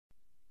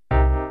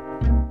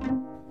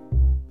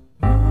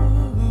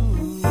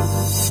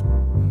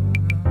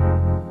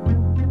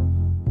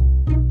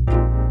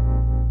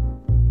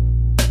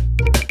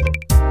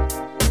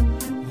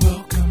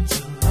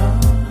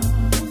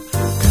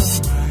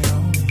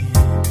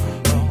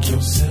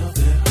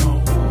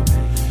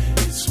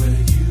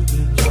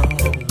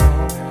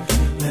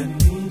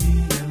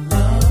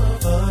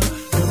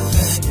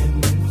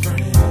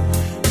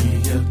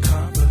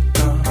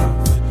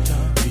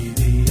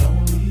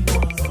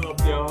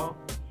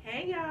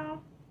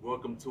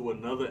Welcome to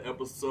another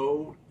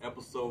episode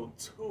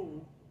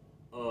 2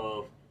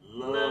 of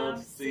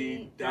Love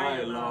Seed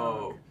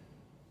Dialogue.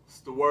 What's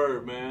the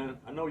word, man?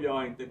 I know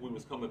y'all ain't think we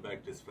was coming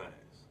back this fast.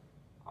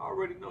 I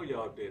already know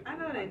y'all did. I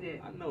know they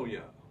did. I know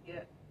y'all.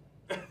 Yeah.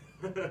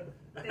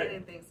 They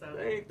didn't think so.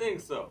 They ain't think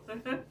so.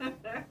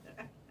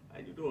 How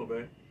you doing,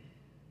 babe?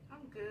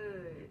 I'm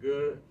good. You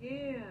good?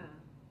 Yeah.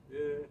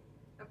 Yeah.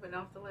 I've been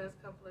off the last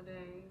couple of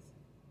days.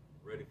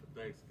 Ready for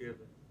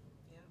Thanksgiving?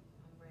 Yeah,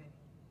 I'm ready.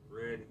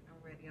 Ready. I'm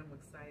ready. I'm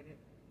excited.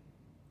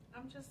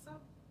 I'm just so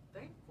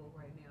thankful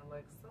right now.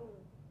 Like, so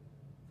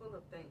full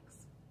of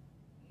thanks.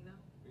 You know?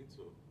 Me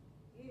too.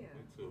 Yeah.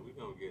 Me too. We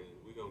gonna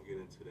get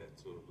into that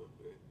too a little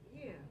bit.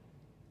 Yeah.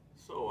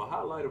 So a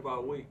highlight of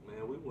our week,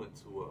 man. We went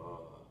to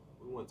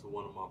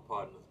one of my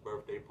partner's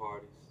birthday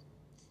parties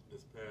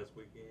this past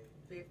weekend.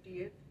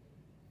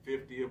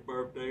 50th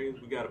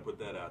birthdays. We got to put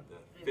that out there.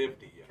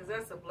 50, y'all. Because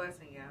that's a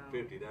blessing, y'all.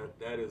 50.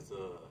 That is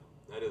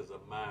a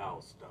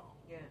milestone.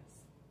 Yes.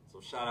 So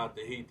shout out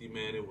to Heathy,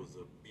 man. It was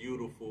a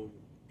beautiful,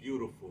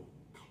 beautiful,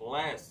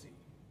 classy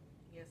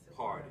Yes, it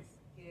party. was.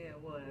 Yeah, it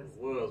was.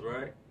 It was,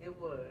 right? It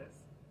was.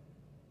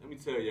 Let me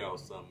tell y'all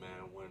something,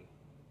 man. When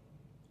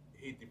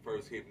Heathy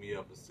first hit me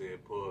up and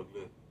said, Pug,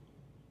 look,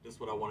 this is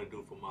what I want to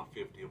do for my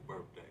 50th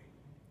birthday.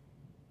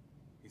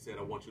 He said,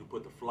 I want you to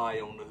put the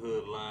flyer on the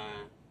hood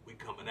line. We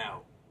coming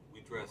out. We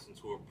dressing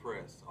to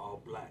impress,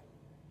 all black.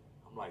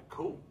 I'm like,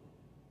 cool.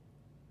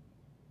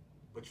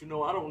 But you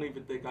know, I don't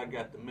even think I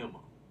got the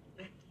memo.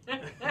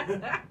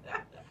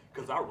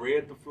 Because I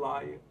read the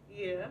flyer.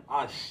 Yeah.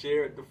 I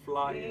shared the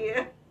flyer.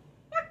 Yeah.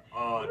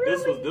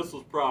 Really? This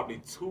was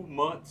probably 2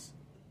 months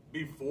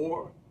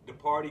before the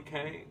party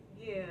came.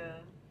 Yeah.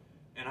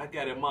 And I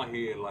got in my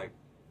head like,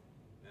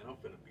 man, I'm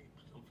finna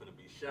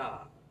be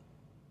shy.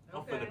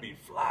 I'm finna be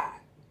fly.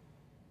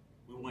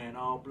 We went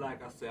all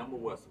black. I said, I'm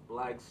gonna wear some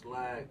black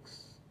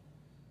slacks.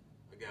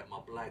 I got my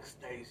black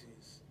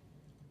Stacy's.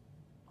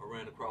 I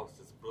ran across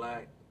this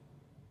black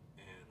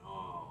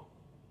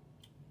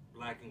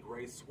and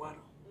gray sweater.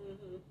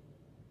 Mm-hmm.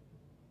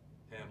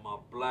 Had my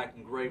black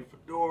and gray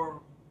fedora.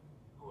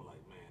 I was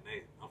like,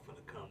 man, I'm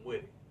finna come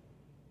with it.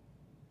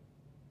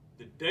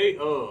 The day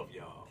of,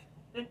 y'all.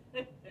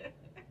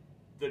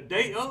 The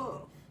day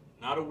of.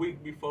 Not a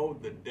week before,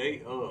 the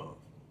day of.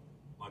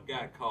 My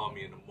guy called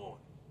me in the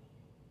morning.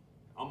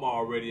 I'm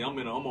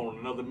on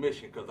another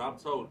mission because I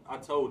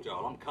told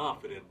y'all I'm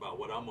confident about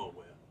what I'm gonna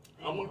wear.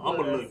 I'm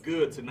gonna look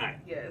good tonight.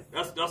 Yes.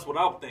 That's what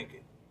I'm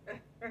thinking.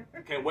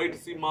 Can't wait to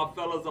see my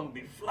fellas. I'm gonna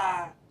be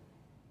fly.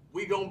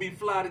 We gonna be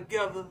fly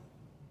together,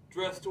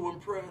 dressed to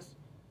impress.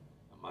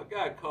 And my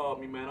guy called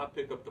me, man. I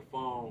pick up the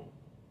phone.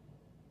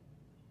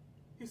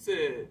 He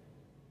said,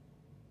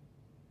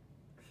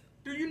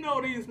 do you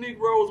know these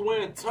Negroes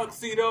wearing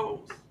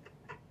tuxedos?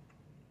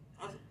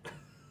 I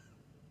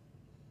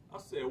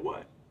said,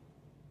 what?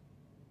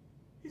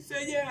 He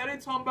said, yeah, they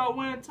talking about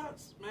wearing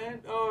tux,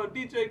 man.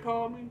 DJ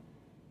called me,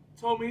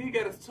 told me he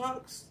got his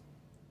tux.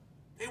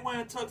 They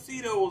wearing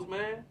tuxedos,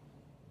 man.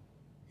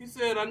 He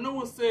said, I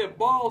knew it said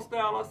ball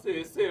style. I said,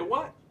 it said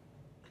what?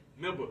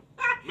 Remember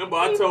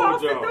I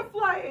told y'all. The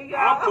flyer, y'all.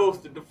 I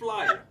posted the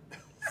flyer.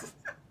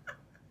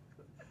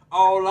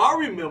 All I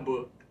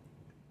remember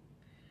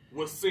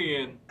was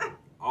seeing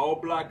all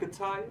black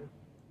attire,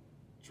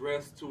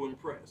 dressed to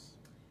impress.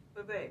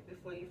 But babe,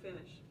 before you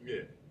finish,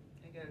 Yeah.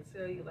 I gotta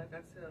tell you, like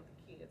I tell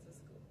the kids at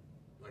school.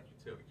 Like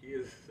you tell the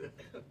kids.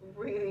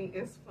 Reading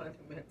is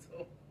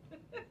fundamental.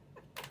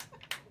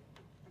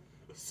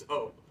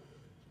 So,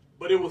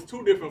 but it was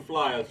 2 different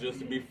flyers, just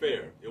to be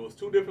fair. It was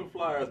 2 different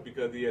flyers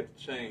because he had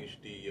to change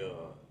the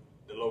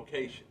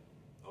location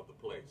of the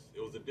place.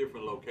 It was a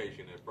different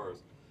location at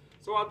first.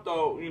 So I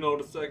thought,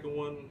 the second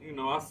one,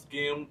 I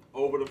skimmed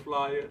over the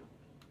flyer,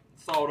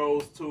 saw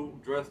those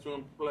 2, dressed to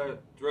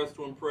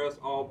impress,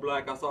 all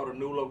black. I saw the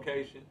new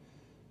location.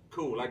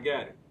 Cool, I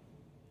got it.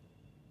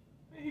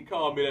 And he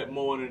called me that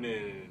morning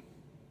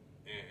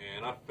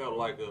and I felt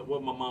like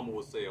what my mama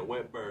would say, a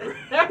wet bird.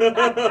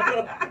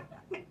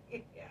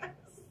 Yes.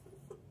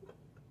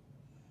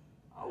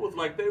 I was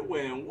like, they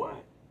wearing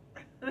what?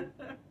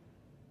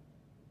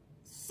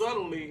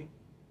 Suddenly,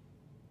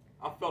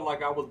 I felt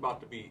like I was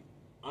about to be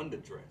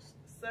underdressed.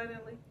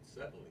 Suddenly.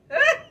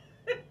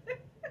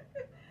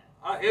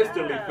 I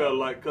instantly felt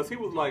like, because he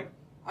was like,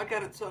 I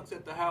got a tux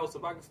at the house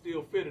if I can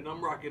still fit it.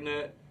 I'm rocking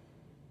that.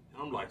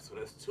 And I'm like, so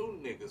that's 2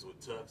 niggas with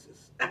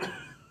tuxes.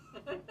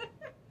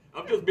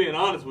 I'm just being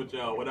honest with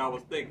y'all, what I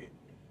was thinking.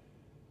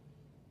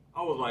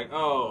 I was like,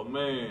 oh,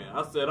 man.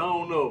 I said, I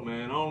don't know,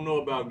 man. I don't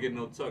know about getting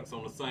no tux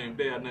on the same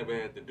day. I never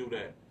had to do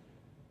that.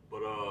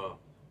 But I'll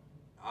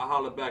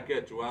holler back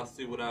at you. I'll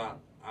see what I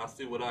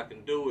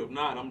can do. If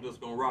not, I'm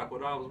just going to rock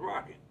what I was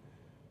rocking.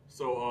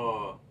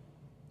 So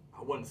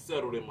I wasn't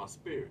settled in my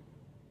spirit.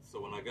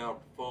 So when I got off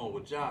the phone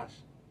with Josh,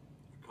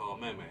 I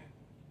called man.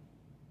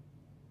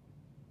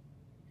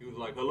 He was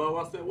like, hello?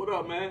 I said, what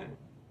up, man?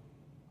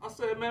 I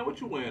said, man,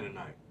 what you wearing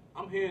tonight?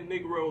 I'm hearing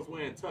Negroes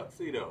wearing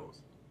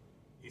tuxedos.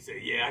 He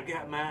said, yeah, I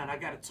got mine. I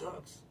got a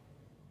tux.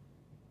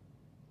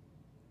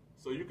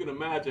 So you can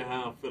imagine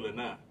how I'm feeling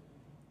now.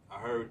 I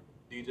heard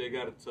DJ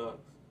got a tux.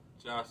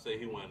 Josh say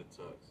he wearing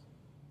a tux.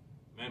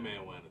 Man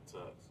wearing a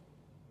tux.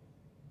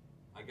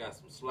 I got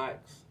some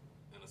slacks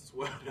and a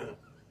sweater.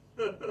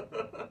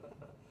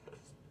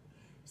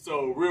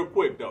 So real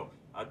quick though,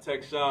 I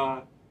text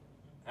Sean,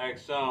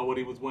 asked Sean what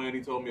he was wearing.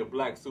 He told me a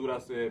black suit. I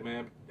said,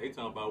 man, they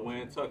talking about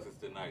wearing tuxes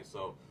tonight.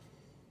 So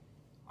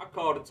I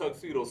called the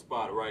tuxedo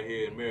spot right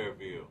here in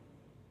Maryville.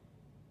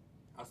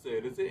 I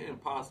said, is it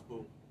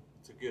impossible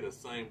to get a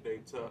same day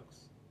tux?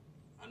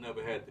 I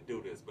never had to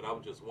do this, but I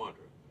was just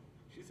wondering.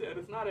 She said,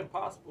 it's not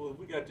impossible. If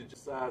we got your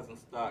size in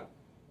stock,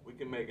 we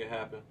can make it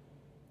happen.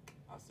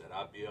 I said,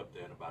 I'll be up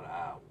there in about an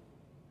hour.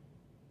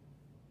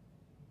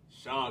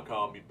 Sean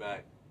called me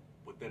back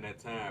within that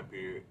time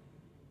period.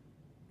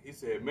 He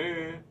said,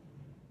 man,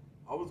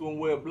 I was going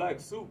to wear a black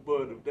suit,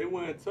 but if they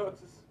wearing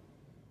tuxes,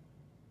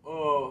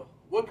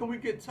 what can we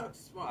get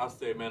tuxes from? I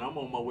said, man, I'm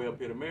on my way up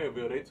here to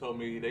Maryville. They told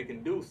me they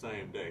can do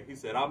same day. He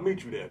said, I'll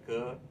meet you there,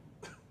 cuz.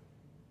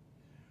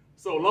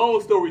 So long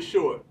story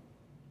short,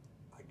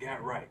 I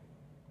got right.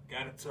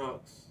 Got a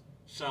tux.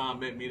 Sean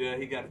met me there.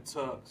 He got a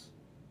tux.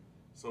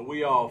 So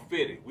we all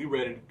fitted. We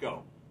ready to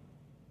go.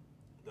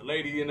 The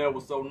lady in there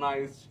was so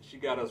nice. She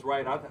got us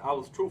right. I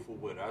was truthful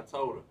with her. I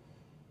told her.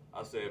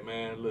 I said,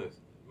 man,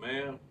 listen,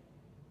 ma'am,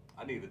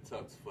 I need a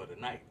tux for the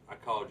night. I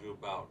called you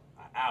about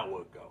an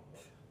hour ago.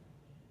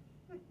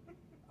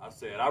 I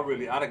said,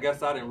 I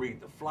guess I didn't read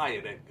the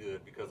flyer that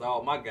good because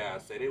all my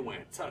guys say they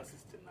wearing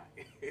tuxes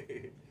tonight.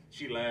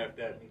 She laughed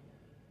at me.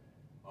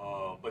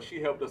 But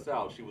she helped us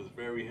out. She was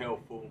very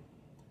helpful.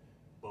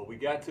 But we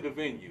got to the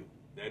venue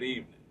that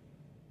evening.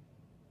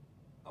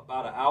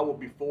 About an hour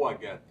before I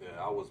got there,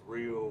 I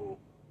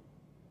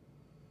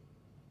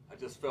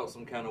just felt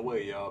some kind of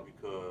way, y'all,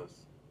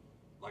 because,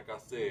 like I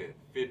said,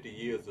 50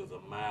 years is a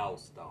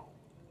milestone,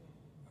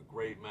 a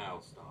great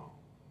milestone.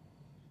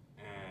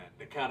 And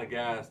the kind of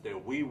guys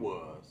that we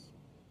was,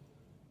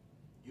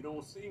 you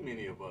don't see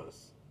many of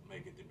us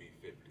make it to be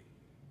 50.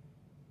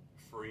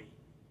 Free,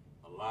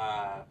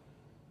 alive,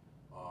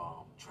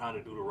 trying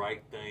to do the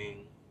right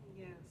thing.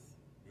 Yes.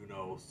 You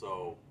know,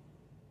 so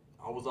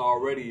I was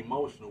already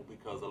emotional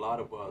because a lot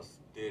of us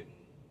didn't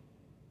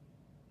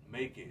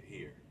make it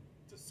here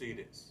to see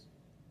this.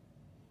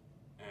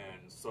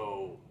 And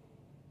so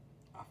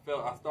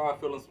I started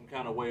feeling some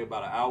kind of way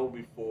about an hour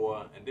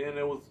before, and then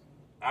it was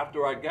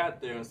after I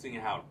got there and seeing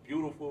how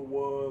beautiful it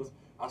was.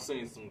 I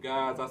seen some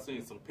guys, I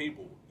seen some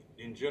people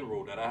in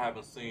general that I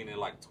haven't seen in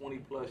like 20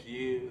 plus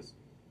years.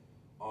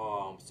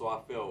 So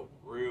I felt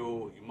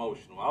real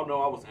emotional. I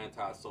know I was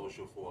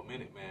antisocial for a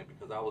minute, man,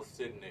 because I was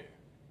sitting there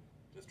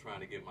just trying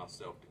to get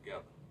myself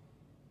together.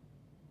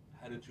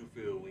 How did you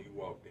feel when you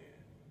walked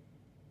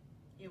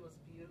in? It was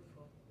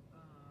beautiful.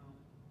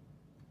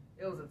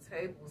 There was a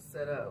table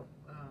set up,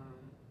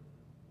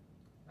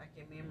 like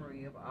in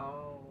memory of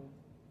all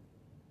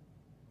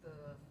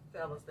the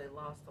fellas they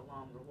lost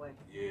along the way.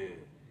 Yeah.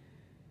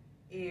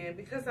 And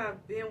because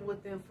I've been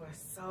with them for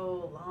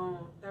so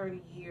long,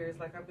 30 years,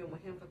 like I've been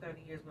with him for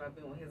 30 years, but I've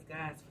been with his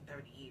guys for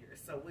 30 years.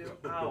 So we're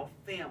all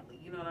family,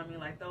 you know what I mean?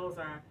 Like those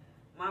are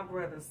my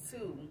brothers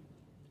too.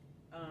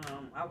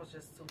 I was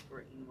just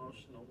super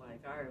emotional.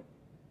 Like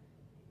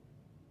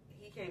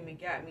he came and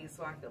got me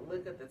so I could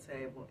look at the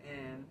table,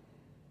 and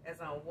as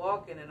I'm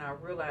walking and I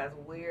realize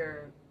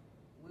where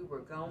we were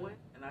going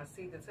and I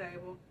see the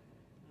table,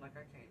 I'm like,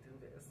 I can't do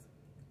this.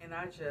 And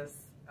I just,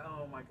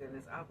 oh my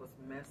goodness, I was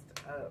messed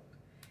up.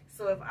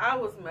 So if I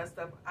was messed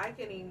up, I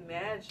can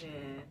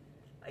imagine,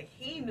 like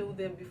he knew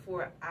them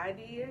before I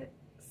did,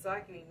 so I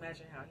can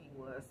imagine how he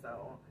was.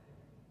 So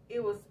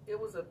it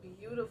was a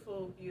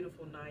beautiful,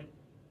 beautiful night.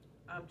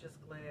 I'm just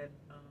glad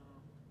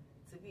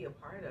to be a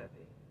part of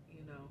it,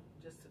 you know,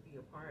 just to be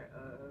a part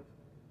of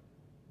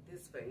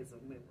this phase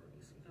of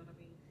memories, you know what I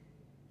mean?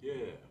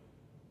 Yeah.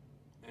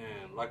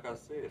 And like I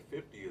said,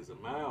 50 is a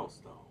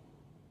milestone.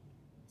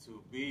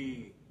 To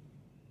be,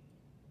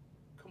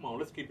 come on,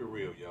 let's keep it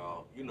real,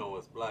 y'all. You know,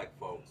 as black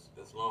folks,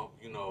 as long,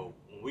 you know,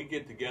 when we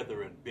get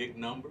together in big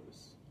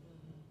numbers,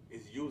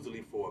 it's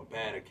usually for a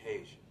bad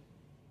occasion.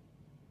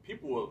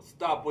 People will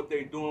stop what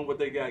they're doing, what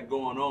they got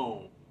going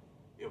on,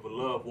 if a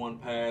loved one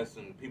passed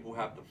and people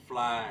have to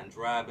fly and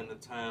drive into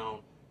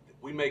town.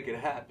 We make it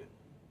happen.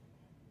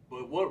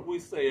 But what we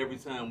say every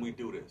time we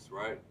do this,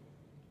 right?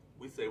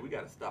 We say we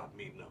got to stop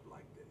meeting up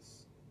like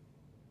this.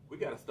 We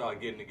got to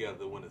start getting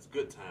together when it's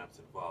good times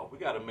involved. We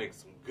got to make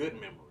some good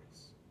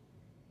memories.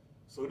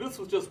 So this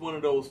was just one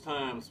of those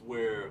times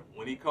where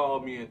when he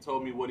called me and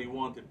told me what he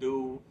wanted to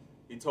do,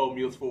 he told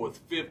me it was for his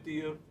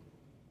 50th.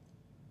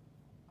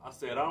 I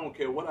said, I don't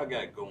care what I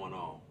got going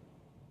on.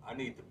 I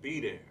need to be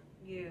there.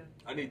 Yeah.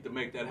 I need to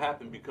make that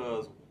happen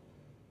because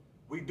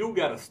we do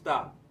got to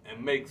stop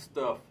and make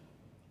stuff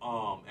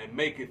and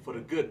make it for the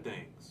good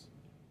things.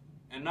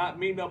 And not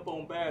meeting up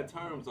on bad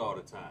terms all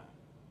the time.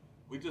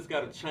 We just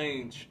got to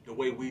change the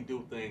way we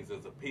do things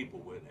as a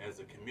people, as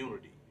a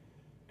community.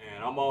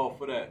 And I'm all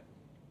for that.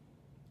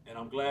 And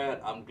I'm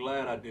glad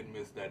I didn't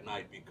miss that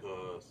night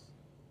because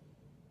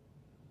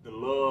the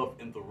love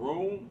in the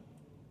room,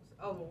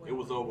 it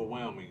was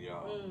overwhelming,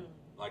 y'all.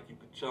 like you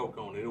could choke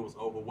on it. It was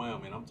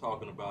overwhelming. I'm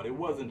talking about it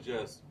wasn't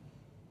just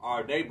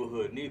our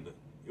neighborhood neither.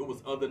 It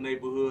was other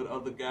neighborhood,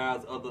 other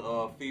guys,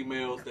 other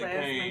females that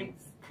came,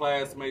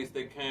 classmates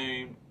that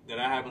came that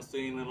I haven't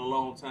seen in a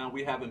long time.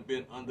 We haven't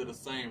been under the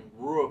same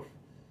roof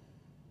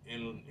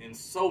in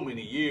so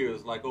many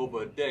years, like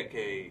over a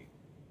decade.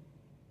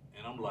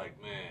 And I'm like,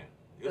 man,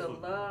 the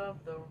love,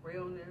 the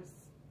realness,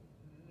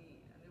 man,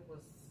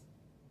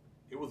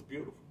 it was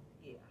beautiful.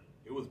 Yeah.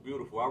 It was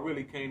beautiful. I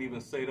really can't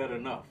even say that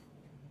enough.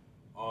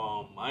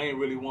 I ain't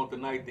really want the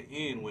night to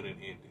end when it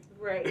ended.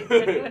 Right.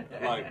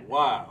 Like,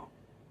 wow.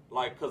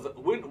 Like, because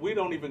we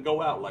don't even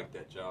go out like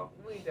that, y'all.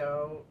 We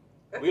don't.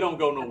 We don't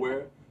go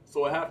nowhere.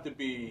 So it have to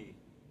be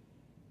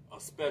a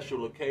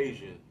special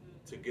occasion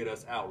to get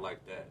us out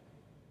like that.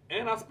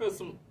 And I spent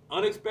some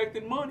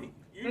unexpected money.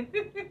 You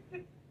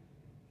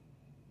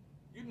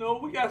know,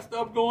 we got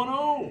stuff going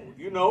on.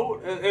 You know,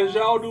 as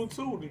y'all do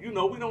too. You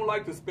know, we don't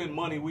like to spend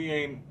money we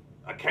ain't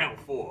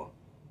account for.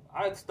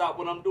 I'd stop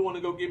what I'm doing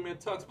to go get me a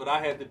tux, but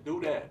I had to do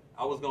that.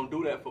 I was gonna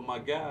do that for my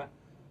guy,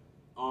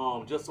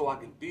 just so I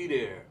can be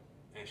there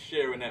and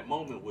share in that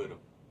moment with him.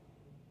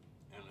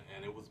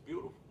 And it was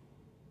beautiful.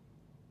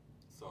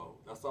 So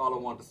that's all I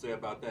wanted to say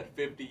about that.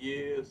 50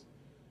 years,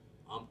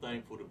 I'm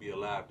thankful to be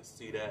alive to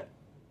see that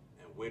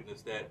and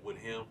witness that with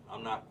him.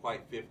 I'm not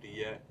quite 50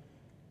 yet,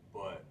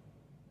 but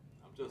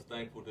I'm just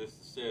thankful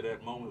just to share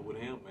that moment with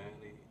him, man.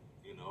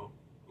 You know,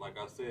 like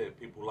I said,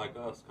 people like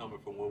us coming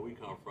from where we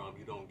come from,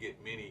 you don't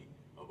get many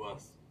of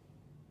us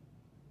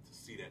to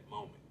see that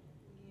moment.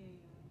 Yeah.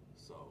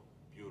 So,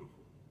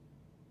 beautiful.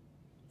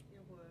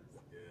 It was.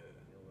 Yeah.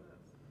 It was.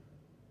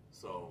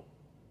 So,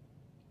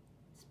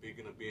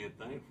 speaking of being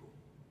thankful,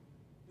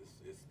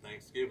 it's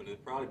Thanksgiving. It'll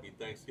probably be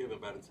Thanksgiving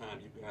by the time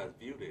you guys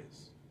view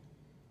this.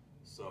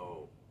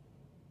 So,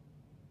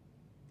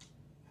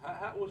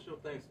 how was your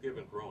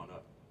Thanksgiving growing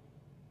up?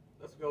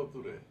 Let's go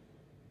through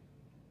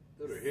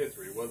the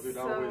history. Was it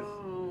always?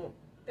 So,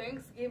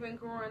 Thanksgiving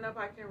growing up,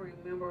 I can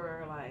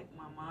remember like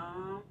my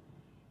mom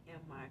and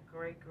my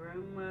great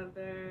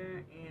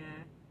grandmother,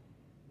 and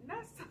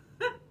not so.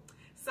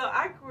 So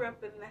I grew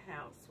up in the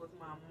house with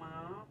my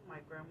mom, my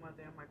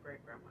grandmother, and my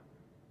great grandmother.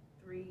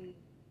 Three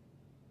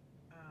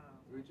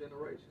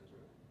Generations,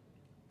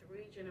 right?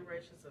 3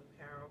 generations of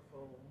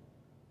powerful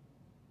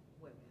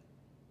women.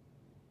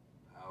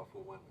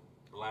 Powerful women,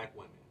 black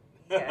women.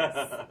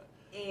 Yes,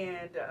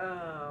 and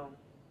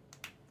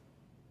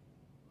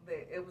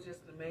it was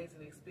just an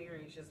amazing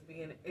experience, just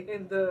being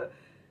in the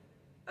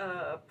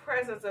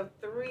presence of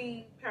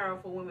 3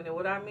 powerful women. And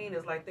what I mean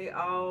is, like, they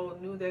all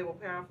knew they were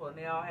powerful, and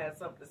they all had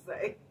something to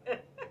say.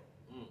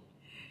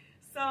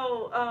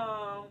 So,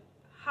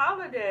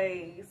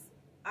 holidays,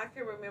 I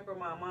can remember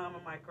my mom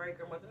and my great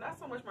grandmother. Not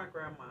so much my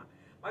grandma.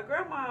 My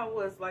grandma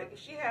was like,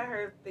 she had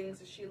her things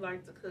that she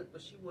liked to cook,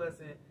 but she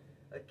wasn't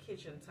a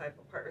kitchen type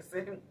of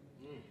person.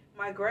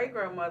 My great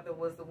grandmother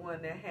was the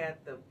one that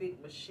had the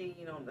big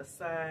machine on the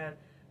side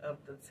of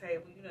the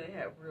table. You know, they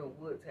had real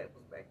wood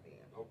tables back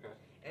then. Okay.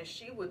 And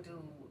she would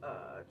do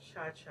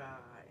cha-cha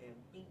and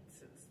beats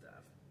and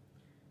stuff.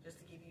 Just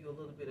to give you a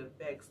little bit of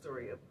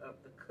backstory of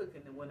the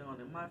cooking that went on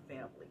in my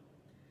family.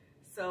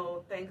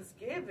 So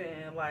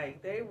Thanksgiving,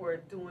 like, they were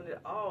doing it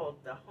all.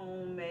 The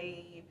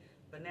homemade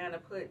banana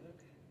pudding.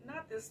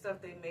 Not this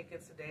stuff they make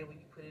it today when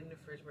you put it in the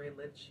refrigerator,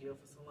 let it chill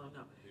for so long.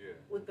 No. Yeah.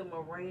 With the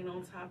meringue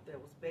on top that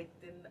was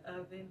baked in the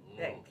oven.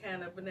 That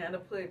kind of banana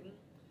pudding.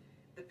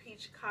 The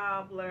peach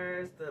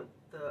cobblers, the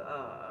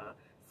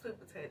sweet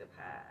potato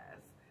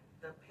pies,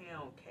 the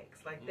pound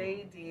cakes. Like,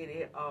 they did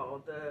it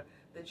all.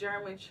 The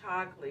German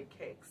chocolate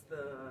cakes,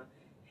 the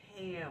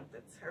ham,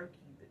 the turkey,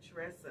 the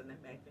dressing,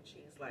 the mac and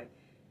cheese. Like,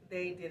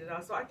 they did it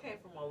all. So I came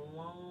from a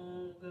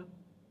long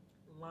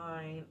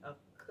line of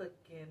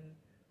cooking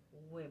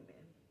women.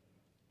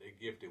 They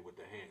gifted with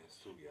the hands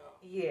too, y'all.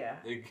 Yeah.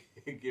 They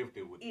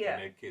gifted with in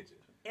their kitchen.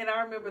 And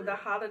I remember the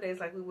holidays,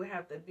 like, we would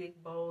have the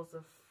big bowls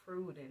of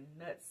fruit and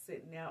nuts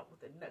sitting out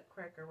with a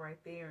nutcracker right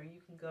there, and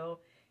you can go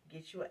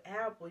get you an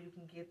apple, you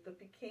can get the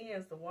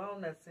pecans, the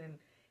walnuts, and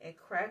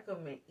crack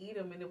them and eat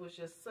them. And it was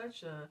just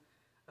such a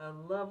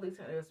lovely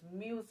time. There was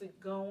music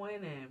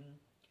going, and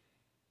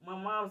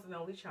my mom's an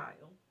only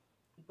child,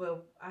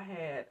 but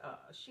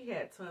she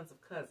had tons of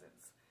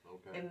cousins.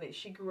 Okay. And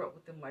she grew up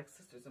with them like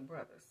sisters and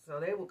brothers. So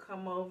they would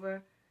come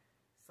over.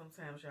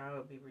 Sometimes y'all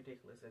would be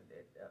ridiculous at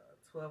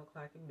 12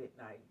 o'clock at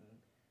midnight, and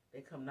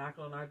they come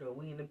knocking on our door.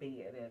 We in the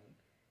bed, and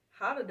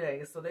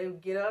holidays. So they would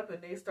get up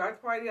and they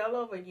start the party all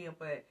over again.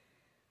 But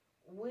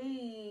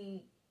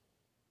we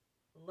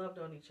loved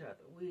on each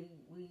other. We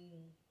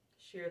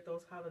shared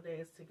those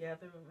holidays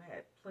together and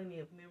had plenty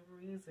of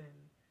memories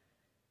and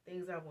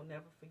things I will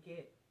never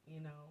forget. You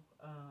know,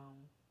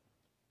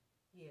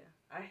 yeah.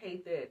 I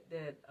hate that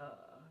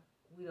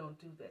we don't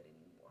do that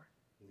anymore.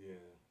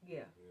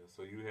 Yeah.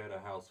 So you had a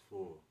house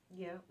full.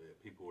 Yeah.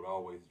 That people would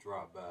always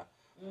drop by.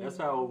 That's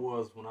how it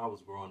was when I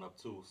was growing up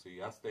too.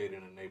 See, I stayed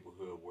in a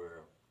neighborhood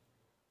where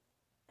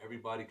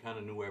everybody kind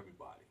of knew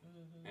everybody.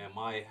 And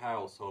my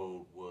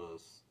household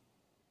was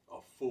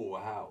a full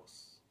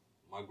house.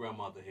 my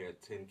grandmother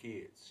had 10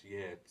 kids. She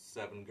had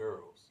 7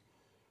 girls.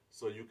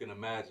 So you can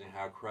imagine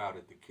how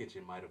crowded the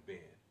kitchen might have been.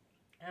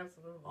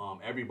 Absolutely.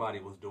 Everybody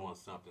was doing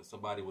something.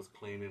 Somebody was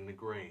cleaning the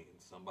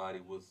greens. Somebody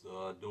was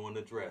doing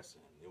the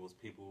dressing. It was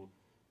people,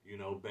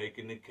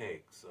 baking the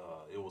cakes.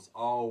 It was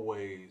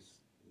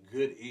always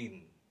good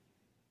eating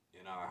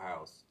in our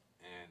house,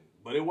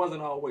 but it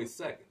wasn't always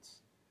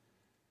seconds.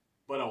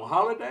 But on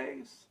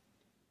holidays,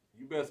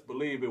 you best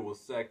believe it was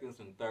seconds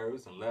and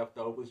thirds and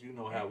leftovers. You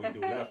know how we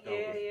do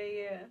leftovers.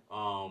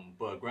 Yeah.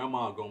 But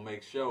grandma gonna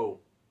make sure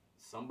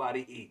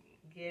somebody eating.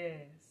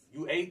 Yes.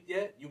 You ate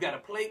yet? You got a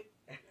plate?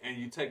 And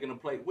you taking a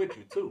plate with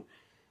you too.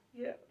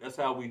 Yeah. That's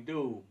how we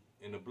do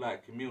in the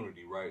black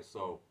community, right?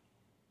 So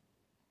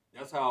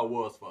that's how it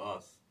was for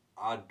us.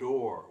 Our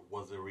door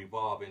was a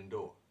revolving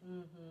door.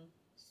 Mm-hmm.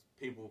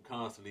 People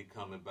constantly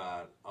coming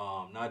by.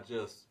 Not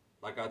just,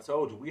 like I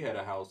told you, we had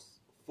a house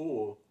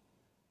full,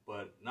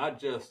 but not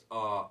just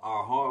our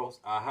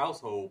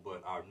household,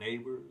 but our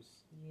neighbors.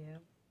 Yeah.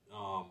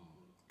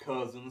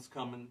 Cousins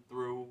coming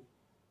through.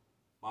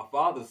 My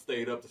father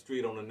stayed up the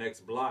street on the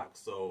next block,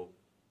 so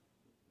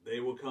they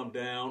would come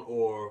down,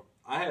 or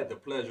I had the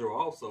pleasure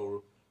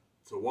also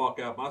to walk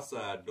out my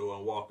side door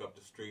and walk up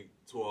the street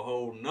to a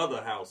whole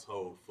nother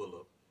household full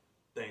of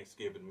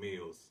Thanksgiving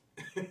meals,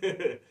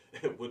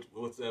 which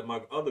was at my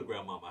other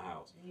grandmama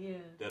house. Yeah.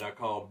 That I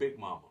call Big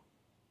Mama.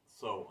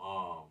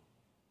 So,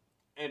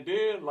 and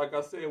then, like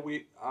I said,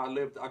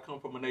 I come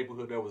from a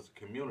neighborhood that was a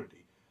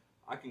community.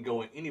 I can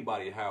go in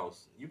anybody's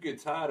house. You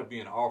get tired of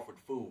being offered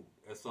food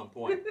at some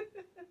point,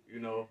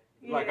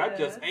 Like I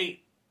just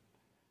ate,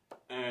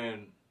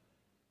 and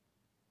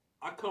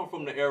I come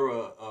from the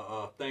era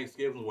of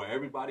Thanksgiving where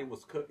everybody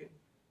was cooking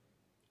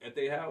at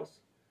their house.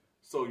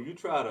 So you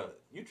try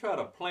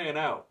to plan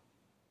out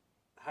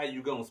how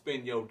you gonna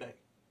spend your day.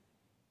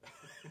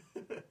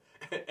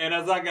 And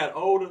as I got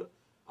older,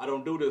 I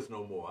don't do this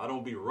no more. I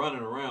don't be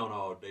running around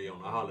all day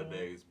on the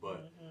holidays,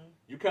 but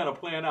you kind of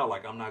plan out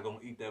like, I'm not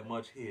gonna eat that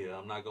much here.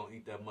 I'm not gonna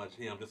eat that much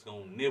here. I'm just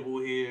gonna nibble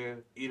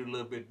here, eat a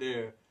little bit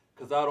there,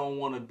 because I don't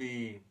want to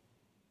be.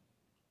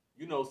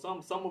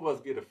 Some of us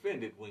get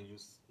offended when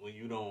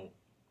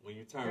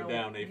you turn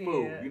down their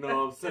food. You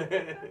know what I'm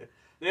saying?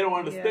 They don't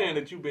understand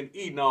that you've been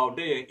eating all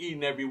day and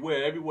eating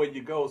everywhere. Everywhere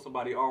you go,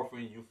 somebody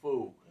offering you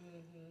food.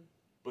 Mm-hmm.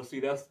 But see,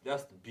 that's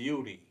the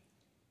beauty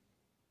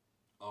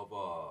of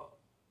our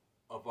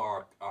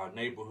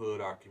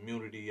neighborhood, our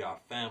community, our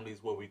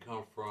families, where we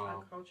come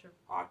from,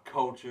 our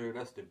culture.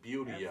 That's the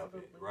beauty of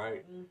it,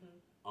 right?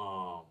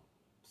 Mm-hmm.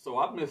 So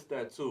I miss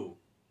that too.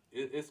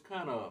 It's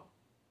kind of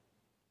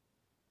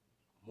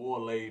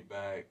more laid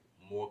back,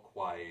 more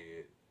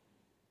quiet.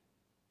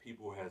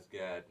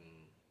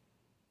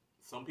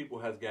 Some people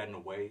has gotten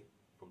away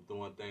from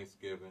doing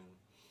Thanksgiving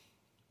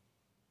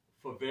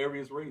for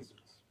various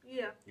reasons.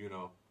 Yeah.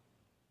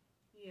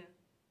 Yeah.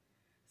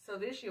 So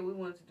this year we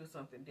wanted to do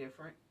something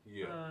different.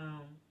 Yeah.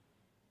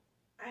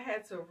 I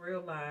had to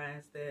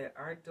realize that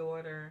our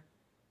daughter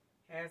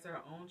has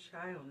her own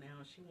child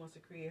now. She wants to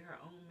create her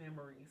own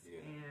memories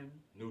and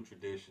new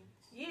traditions.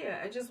 Yeah,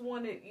 I just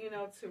wanted,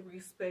 to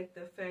respect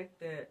the fact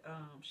that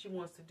she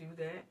wants to do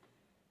that,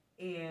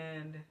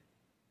 and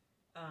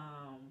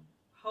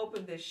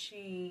hoping that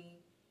she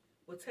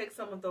will take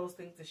some of those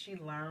things that she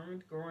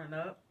learned growing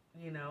up,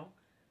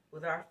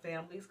 with our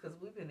families, because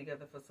we've been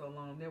together for so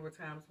long. There were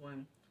times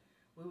when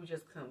we would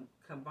just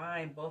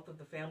combine both of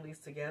the families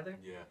together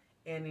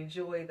and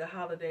enjoy the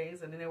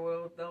holidays, and then there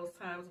were those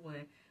times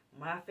when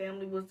my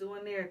family was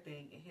doing their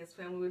thing and his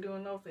family were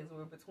doing those things. We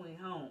were between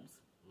homes.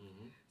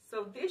 Mm-hmm.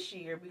 So this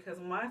year, because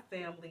my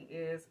family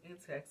is in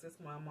Texas,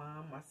 my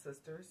mom, my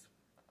sisters,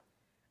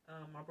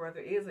 my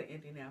brother is in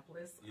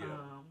Indianapolis. Yeah.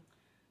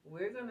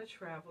 We're going to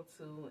travel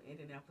to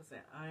Indianapolis,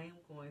 and I am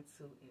going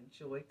to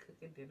enjoy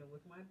cooking dinner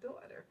with my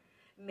daughter.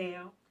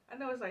 Now, I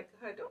know it's like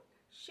her daughter,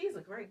 she's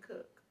a great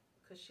cook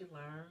because she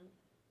learned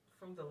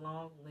from the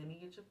long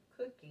lineage of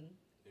cooking.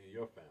 In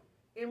your family.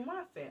 In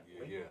my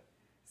family. Yeah.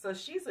 So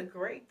she's a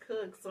great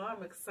cook, so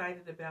I'm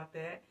excited about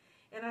that.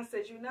 And I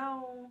said,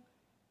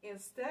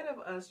 instead of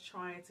us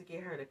trying to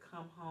get her to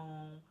come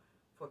home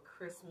for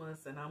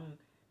Christmas, and I'm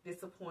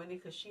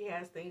disappointed because she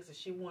has things that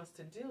she wants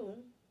to do,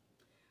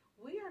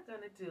 we are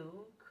going to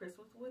do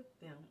Christmas with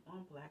them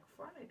on Black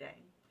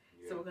Friday.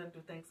 Yeah. So we're going to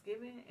do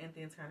Thanksgiving and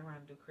then turn around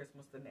and do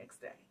Christmas the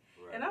next day.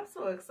 Right. And I'm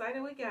so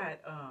excited. We got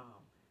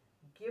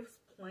gifts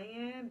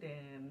planned,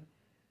 and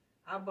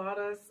I bought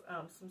us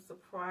some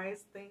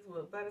surprise things.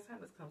 Well, by the time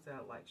this comes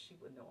out, she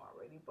would know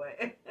already. But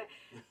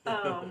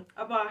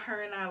I bought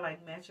her and I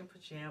matching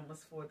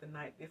pajamas for the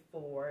night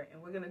before,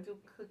 and we're gonna do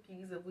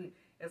cookies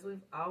as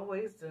we've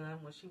always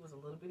done. When she was a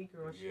little bitty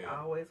girl, she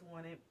always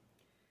wanted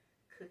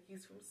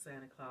cookies from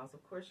Santa Claus.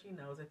 Of course, she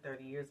knows at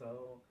 30 years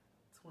old,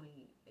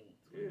 28.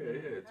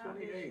 Yeah,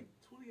 28.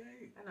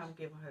 And I'm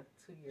giving her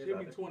 2 years. She'll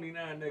be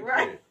 29 next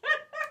year.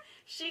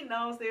 She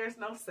knows there's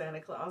no Santa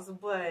Claus,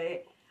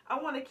 but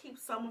I want to keep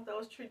some of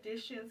those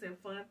traditions and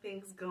fun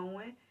things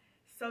going.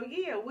 So,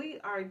 we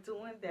are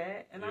doing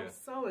that, and I'm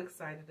so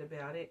excited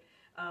about it.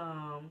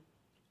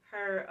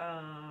 Her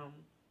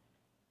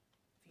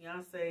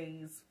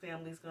fiance's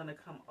family's gonna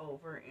come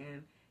over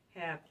and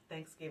have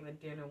Thanksgiving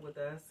dinner with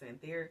us, and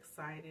they're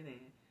excited,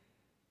 and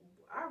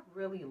I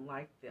really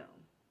like them.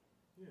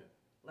 Yeah.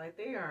 Like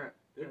they're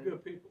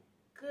good people.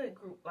 Good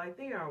group. Like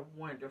they are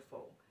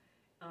wonderful.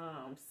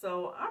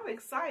 So I'm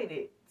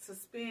excited to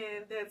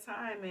spend that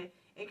time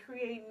and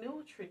create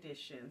new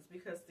traditions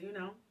because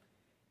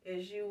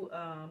as you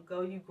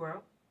go, you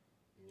grow,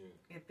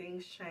 and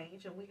things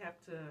change, and we have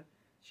to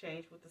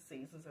change with the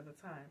seasons and the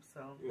time.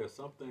 So yeah,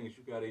 some things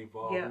you got to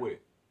evolve with.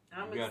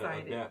 I'm you got to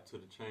excited. adapt to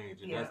the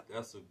change, and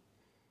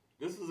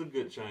this is a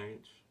good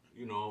change.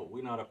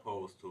 We're not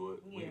opposed to it.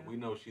 Yeah. We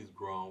know she's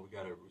grown. We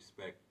got to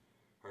respect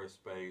her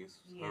space,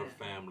 her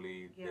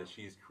family that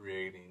she's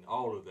creating,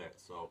 all of that.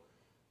 So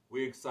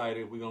we're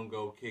excited. We're going to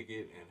go kick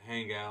it and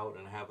hang out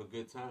and have a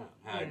good time.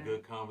 Have a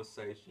good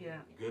conversation,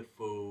 good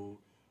food.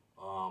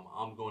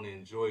 I'm going to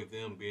enjoy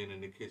them being in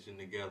the kitchen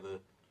together,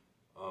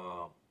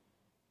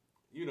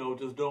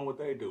 just doing what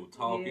they do,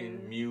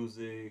 talking,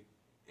 music,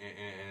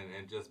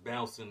 and just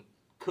bouncing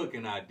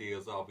cooking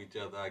ideas off each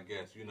other, I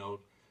guess,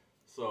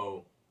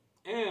 So,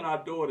 and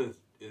our daughter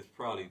is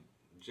probably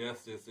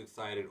just as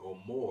excited or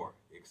more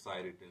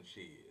excited than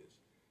she is,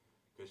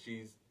 because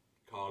she's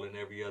calling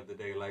every other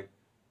day like,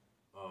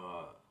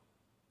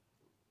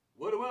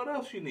 what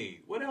else you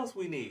need? What else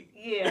we need?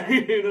 Yeah.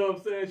 You know what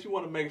I'm saying? She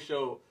want to make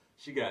sure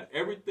she got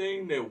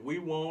everything that we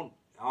want,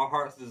 our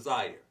heart's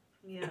desire.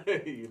 Yeah.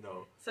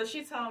 So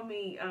she told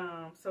me,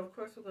 so of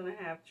course we're going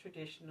to have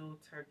traditional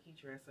turkey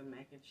dressing,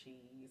 mac and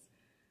cheese.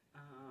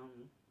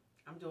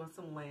 I'm doing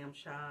some lamb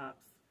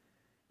chops.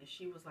 And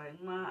she was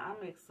like, Ma, I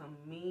make some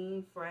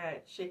mean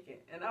fried chicken.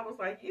 And I was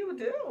like, you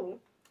do?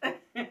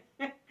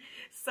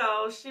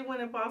 So she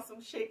went and bought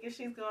some chicken.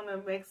 She's going to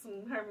make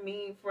her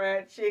mean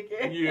fried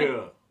chicken.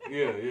 Yeah.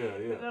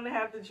 We're going to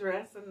have the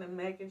dressing, the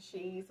mac and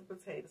cheese, the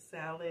potato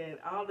salad,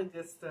 all the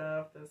good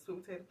stuff, the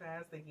sweet potato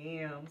pies, the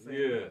yams.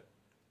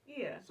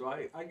 Yeah. So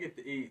I get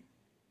to eat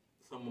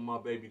some of my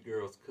baby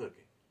girl's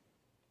cooking.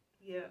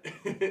 Yeah.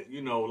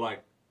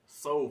 Like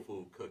soul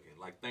food cooking,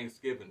 like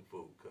Thanksgiving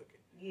food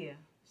cooking. Yeah.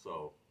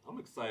 So I'm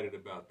excited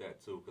about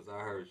that too, because I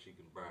heard she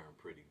can burn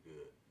pretty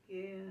good.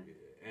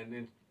 Yeah. And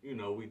then,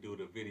 we do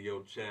the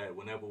video chat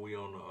whenever we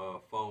on the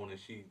phone and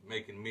she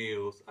making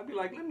meals. I'd be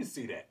like, let me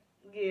see that.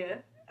 Yeah.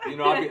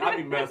 I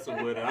be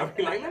messing with her. I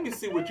be like, let me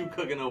see what you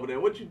cooking over there.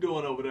 What you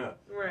doing over there?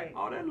 Right.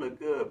 Oh, that look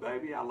good,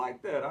 baby. I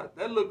like that.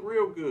 That look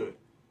real good.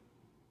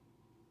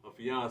 A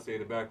fiance in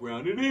the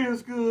background. It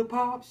is good,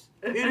 Pops.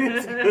 It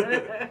is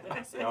good.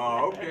 I said,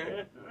 oh,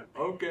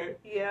 okay.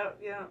 Yeah.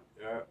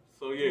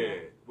 So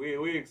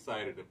we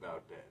excited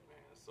about that,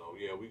 man. So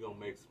we gonna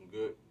make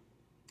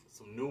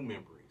some new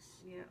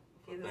memories. Yeah.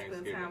 For Get to spend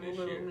Thanksgiving time with this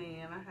little year.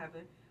 man.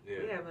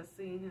 We haven't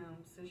seen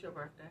him since your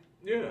birthday.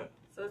 Yeah.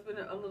 So it's been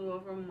a little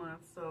over a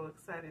month. So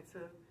excited to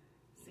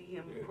see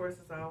him. Of course,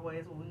 as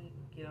always, when we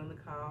get on the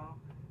call,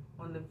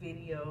 on the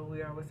video,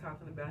 we're always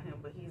talking about him.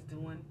 But he's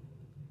doing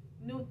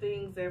new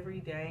things every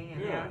day,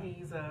 and now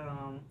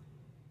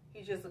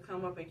he just will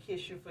come up and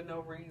kiss you for no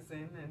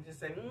reason and just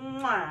say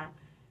mwah.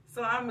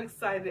 So I'm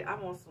excited. I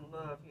want some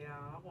love,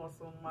 y'all. I want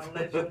some of my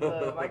legend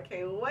love. I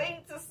can't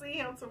wait to see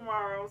him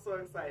tomorrow. I'm so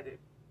excited.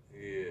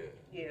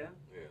 Yeah.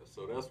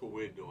 So that's what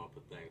we're doing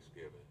for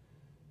Thanksgiving,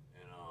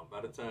 and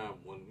by the time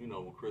when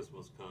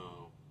Christmas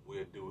comes,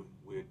 we'll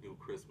do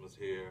Christmas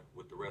here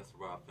with the rest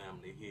of our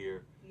family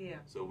here. Yeah.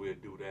 So we'll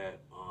do that.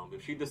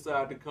 If she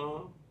decide to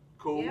come,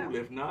 cool. Yeah.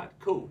 If not,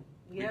 cool.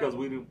 Yeah. Because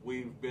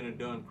we've been and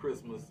done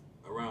Christmas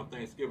around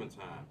Thanksgiving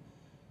time,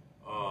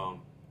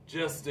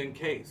 just in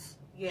case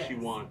she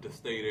wanted to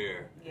stay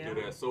there and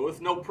do that. So it's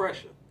no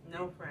pressure.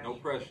 No pressure. No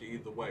pressure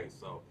either way.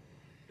 So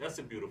that's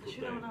a beautiful But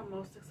thing. you know what I'm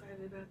most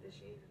excited about this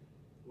year?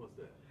 What's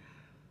that?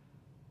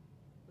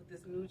 With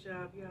this new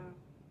job, y'all.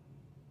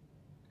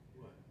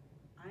 What?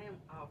 I am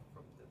off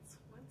from the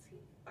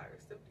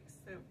 21st of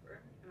December,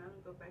 and I'm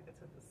going to go back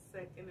until the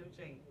 2nd of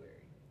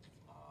January.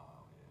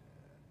 Oh,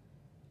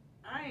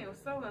 I am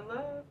so in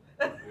love.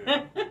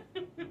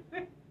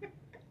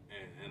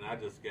 And I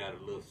just got a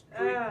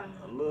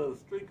little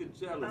streak of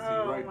jealousy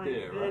right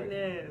there,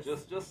 goodness.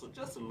 right?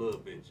 Just a little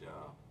bit,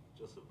 y'all.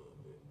 Just a little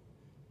bit.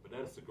 But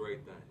that's a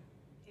great thing.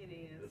 It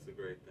is. That's a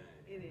great thing.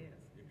 It is.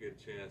 You get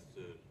a chance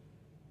to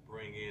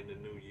bring in the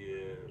new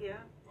year.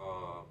 Yeah.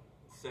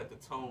 Set the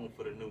tone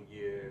for the new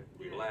year.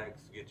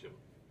 Relax. Get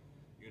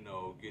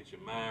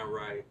your mind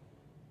right.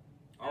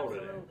 All of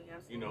that.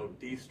 Absolutely.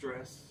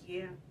 De-stress.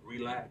 Yeah.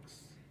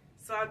 Relax.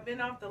 So I've been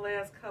off the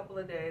last couple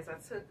of days. I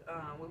took,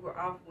 we were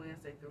off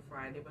Wednesday through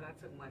Friday, but I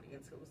took Monday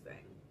and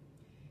Tuesday.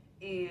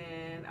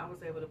 And I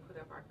was able to put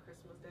up our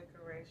Christmas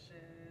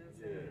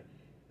decorations and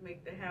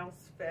make the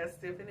house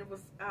festive. And it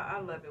was, I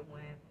love it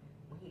when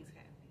he's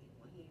happy,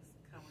 when he's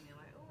coming in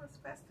like, oh, it's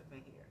festive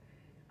in here.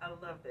 I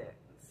love that.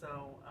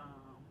 So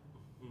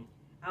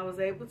I was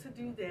able to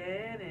do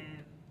that,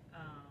 and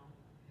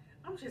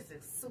I'm just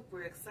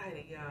super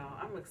excited, y'all.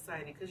 I'm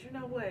excited because you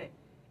know what?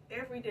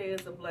 Every day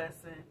is a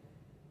blessing.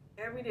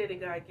 Every day that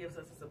God gives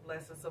us is a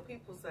blessing. So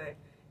people say,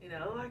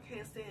 oh, I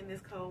can't stand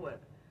this cold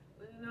weather.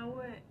 But you know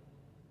what?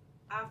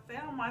 I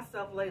found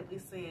myself lately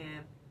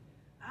saying,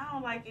 I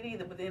don't like it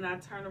either, but then I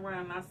turn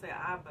around and I say,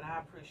 but I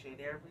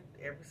appreciate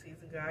every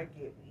season God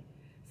give me.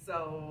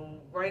 So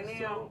right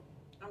now,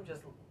 I'm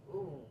just,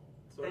 ooh.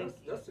 So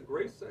that's a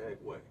great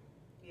segue.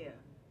 Yeah.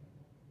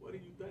 What are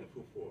you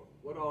thankful for?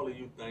 What all are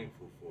you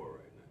thankful for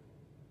right now?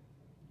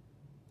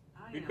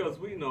 Because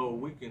we know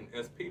we can,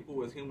 as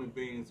people, as human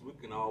beings, we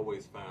can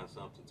always find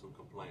something to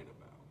complain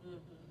about.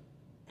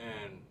 Mm-hmm.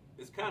 And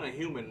it's kind of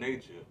human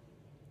nature,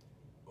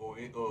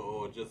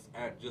 or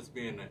just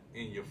being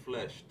in your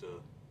flesh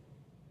to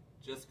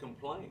just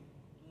complain,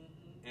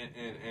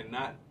 and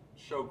not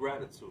show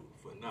gratitude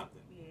for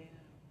nothing. Yeah.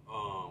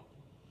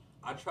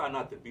 I try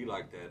not to be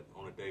like that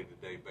on a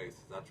day-to-day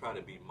basis. I try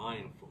to be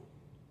mindful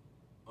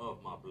of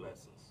my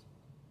blessings.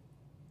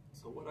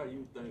 So what are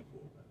you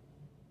thankful about?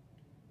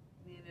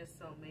 Man, there's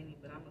so many,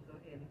 but I'm going to go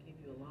ahead and give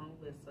you a long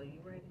list. So you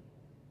ready?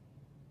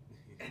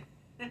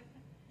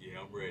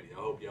 Yeah, I'm ready. I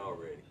hope y'all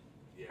ready.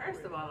 Yeah,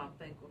 First of all, I'm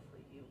thankful for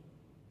you.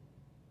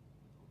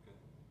 Okay.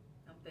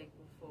 I'm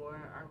thankful for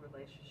our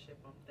relationship.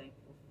 I'm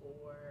thankful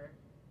for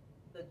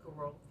the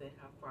growth and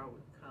how far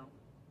we've come.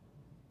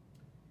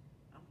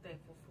 I'm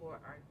thankful for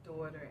our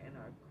daughter and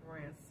our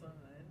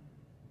grandson.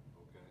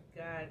 Okay.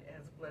 God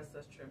has blessed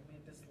us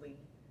tremendously,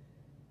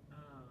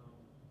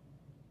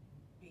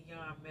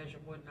 beyond measure,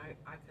 more than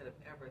I could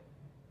have ever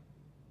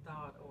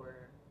thought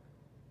or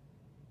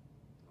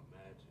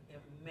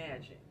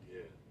imagined.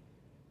 Yeah.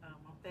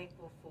 I'm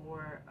thankful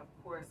for, of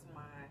course,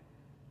 my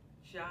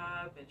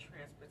job and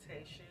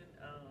transportation.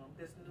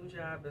 This new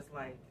job is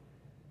like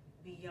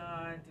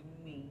beyond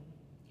me.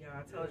 Yeah,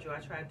 I told you I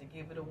tried to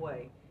give it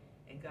away,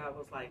 and God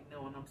was like,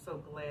 no, and I'm so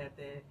glad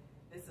that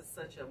this is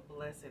such a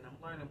blessing. I'm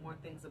learning more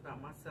things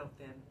about myself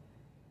than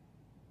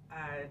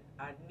I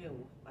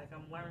knew. Like,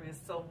 I'm learning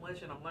so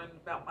much, and I'm learning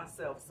about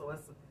myself, so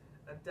it's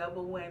a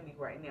double whammy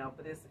right now,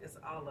 but it's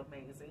all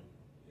amazing.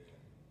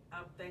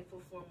 I'm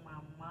thankful for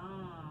my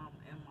mom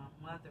and my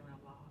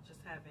mother-in-law,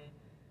 just having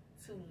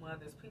two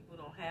mothers. People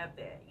don't have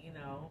that, you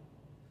know.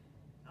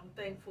 I'm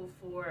thankful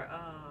for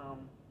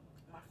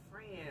my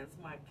friends,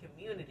 my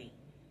community,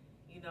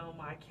 you know,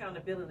 my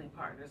accountability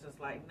partners. It's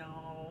like,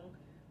 no,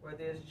 whether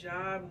there's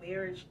job,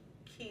 marriage,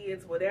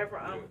 kids, whatever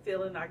I'm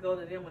feeling, I go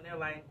to them and they're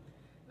like,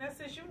 now,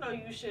 sis, you know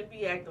you shouldn't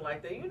be acting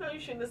like that. You know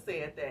you shouldn't have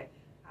said that.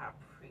 I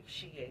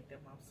appreciate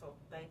them. I'm so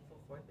thankful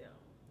for them.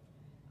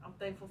 I'm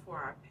thankful for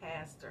our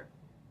pastor.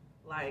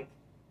 Like,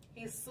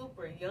 he's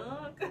super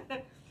young,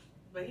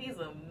 but he's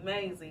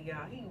amazing,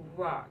 y'all. He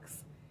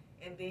rocks.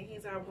 And then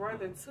he's our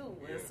brother, too.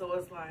 And so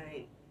it's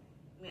like,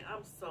 man,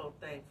 I'm so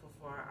thankful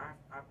for our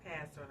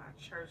pastor and our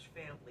church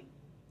family.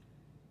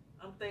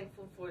 I'm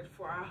thankful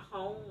for our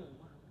home.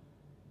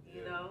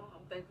 You know,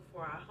 I'm thankful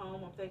for our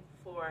home. I'm thankful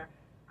for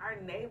our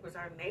neighbors,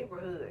 our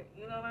neighborhood.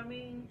 You know what I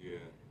mean? Yeah.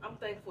 I'm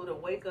thankful to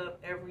wake up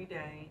every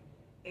day.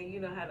 And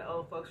you know how the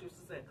old folks used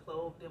to say,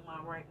 clothed in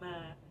my right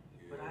mind.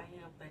 But I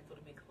am thankful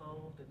to be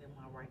clothed and in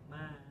my right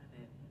mind,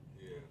 and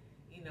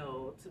you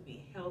know, to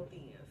be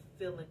healthy and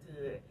feeling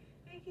good.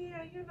 And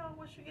yeah, you know,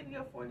 once you get in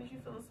your 40s, you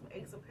feeling some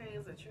aches and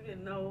pains that you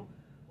didn't know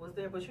was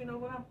there. But you know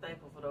what? I'm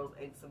thankful for those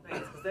aches and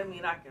pains, because that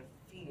means I can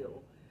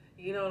feel.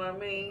 You know what I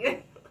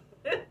mean?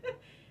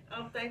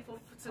 I'm thankful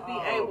to be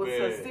able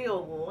to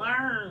still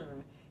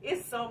learn.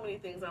 It's so many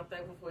things I'm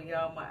thankful for,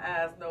 y'all. My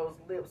eyes, nose,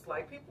 lips.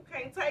 Like, people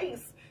can't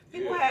taste.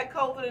 People had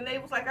COVID and they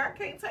was like, I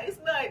can't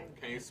taste nothing.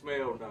 Can't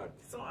smell nothing.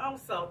 So I'm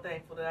so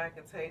thankful that I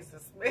can taste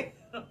and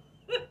smell.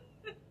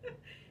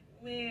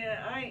 Man,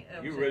 I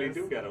am. You really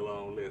do got a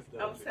long list,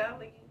 don't you? I'm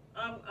telling you.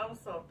 I'm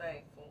so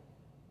thankful.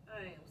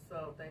 I am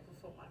so thankful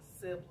for my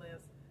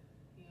siblings.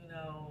 You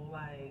know,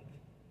 like,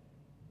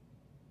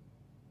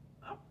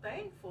 I'm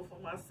thankful for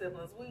my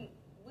siblings.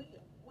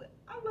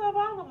 I love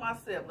all of my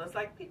siblings.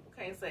 Like, people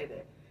can't say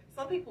that.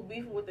 Some people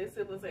beefing with their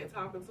siblings, ain't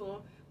talking to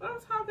them. But I'm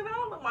talking to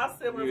all of my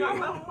siblings. I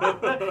love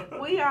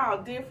them. We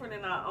all different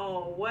in our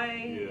own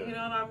way. Yeah. You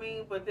know what I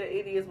mean? But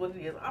it is what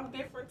it is. I'm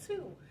different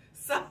too.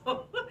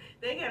 So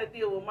they got to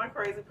deal with my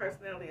crazy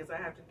personality as I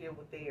have to deal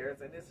with theirs.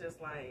 And it's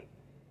just like,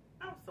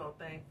 I'm so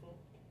thankful.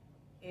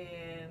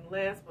 And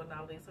last but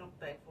not least, I'm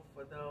thankful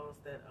for those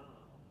that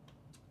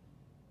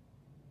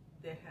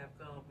have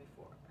gone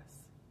before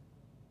us.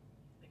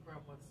 The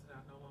grandmothers that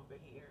are no longer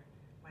here.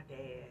 My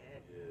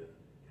dad. Yeah.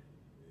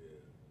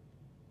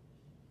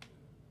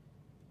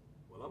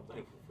 Well, I'm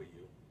thankful for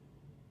you.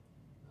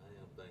 I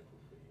am thankful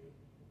for you.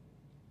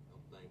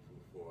 I'm thankful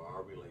for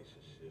our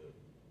relationship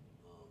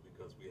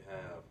because we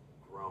have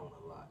grown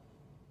a lot.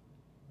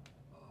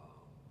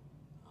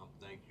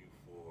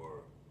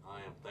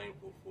 I am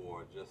thankful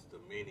for just the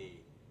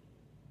many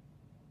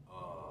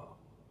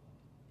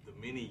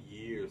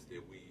years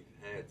that we've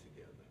had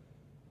together.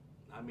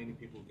 Not many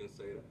people can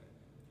say that.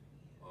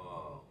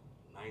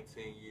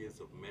 19 years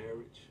of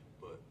marriage,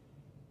 but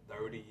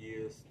 30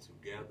 years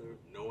together,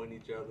 knowing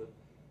each other.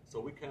 So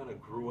we kind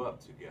of grew up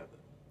together.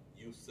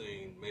 You've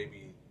seen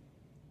maybe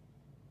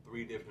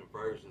 3 different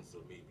versions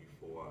of me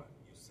before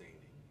you've seen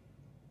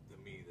the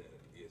me that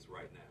is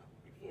right now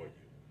before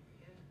you.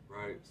 Yeah.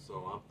 Right?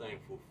 So I'm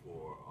thankful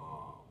for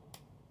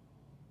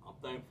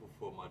thankful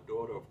for my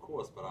daughter, of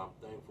course, but I'm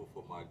thankful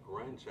for my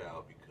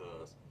grandchild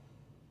because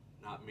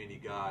not many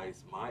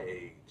guys my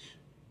age,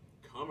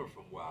 coming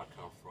from where I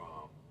come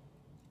from,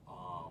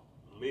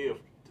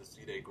 lived to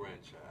see their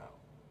grandchild,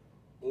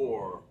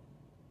 or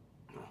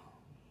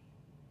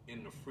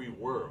in the free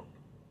world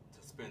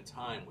to spend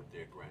time with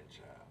their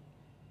grandchild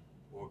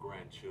or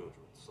grandchildren.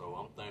 So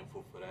I'm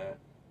thankful for that.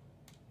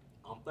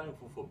 I'm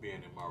thankful for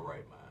being in my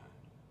right mind.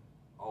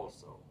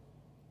 Also,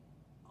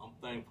 I'm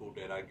thankful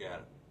that I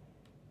got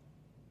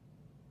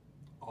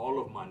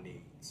all of my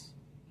needs,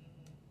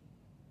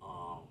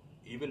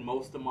 even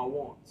most of my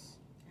wants.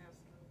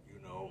 Absolutely.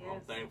 You know, Yes.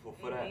 I'm thankful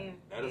for Amen.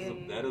 that.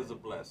 Amen. That is a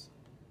blessing.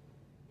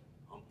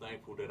 I'm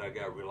thankful that I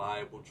got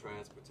reliable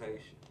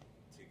transportation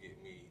to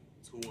get me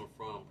to and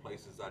from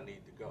places I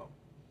need to go.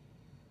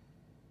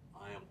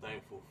 I am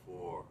thankful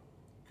for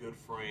good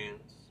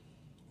friends.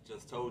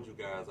 Just told you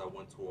guys I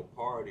went to a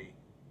party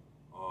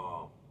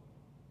for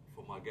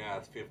my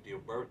guy's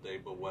 50th birthday,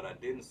 but what I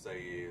didn't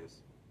say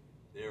is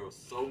there were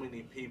so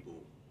many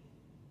people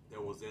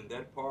that was in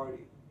that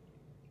party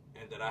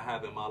and that I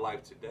have in my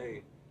life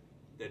today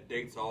that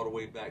dates all the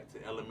way back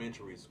to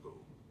elementary school.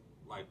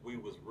 Like we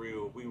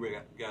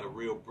got a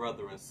real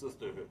brother and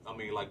sisterhood. I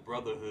mean, like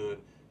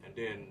brotherhood, and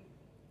then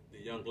the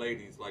young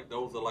ladies, like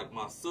those are like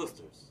my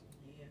sisters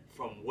Yeah.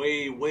 from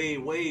way, way,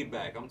 way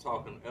back. I'm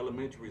talking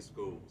elementary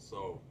school.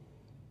 So,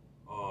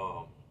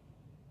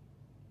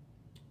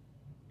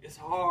 it's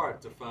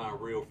hard to find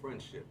real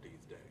friendship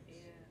these days. Yes.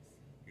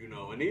 You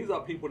know, and these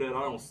are people that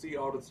I don't see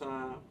all the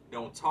time,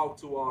 don't talk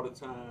to all the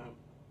time.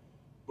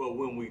 But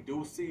when we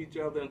do see each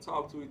other and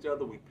talk to each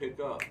other, we pick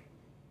up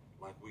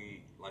like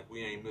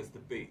we ain't missed a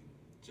beat.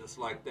 Just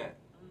like that.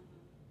 Mm-hmm.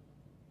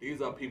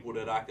 These are people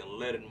that I can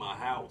let in my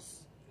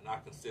house and I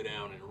can sit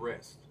down and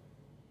rest.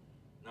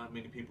 Not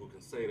many people can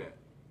say that.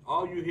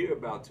 All you hear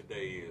about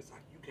today is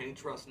like, you can't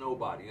trust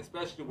nobody,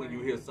 especially when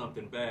you hear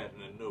something bad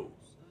in the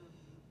news.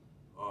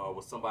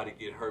 When somebody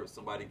get hurt,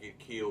 somebody get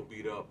killed,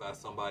 beat up by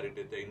somebody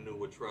that they knew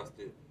or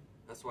trusted.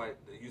 That's why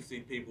you see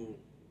people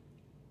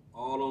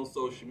all on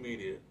social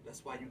media.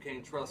 That's why you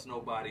can't trust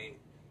nobody.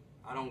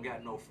 I don't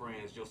got no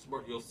friends. Your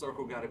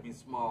circle got to be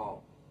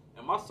small.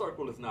 And my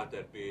circle is not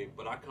that big,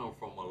 but I come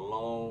from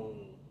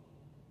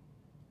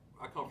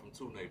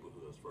two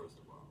neighborhoods, first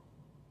of all.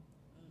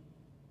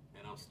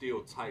 And I'm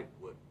still tight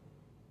with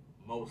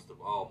most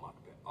of all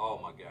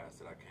my guys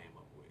that I came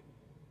up with.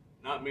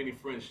 Not many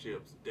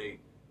friendships date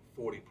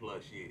 40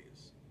 plus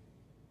years,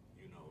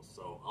 you know,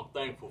 so I'm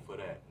thankful for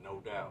that, no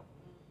doubt.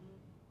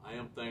 I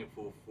am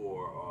thankful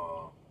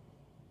for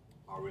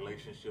our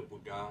relationship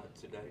with God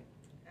today.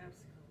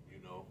 Absolutely.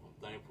 You know, I'm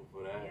thankful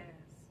for that. Yes.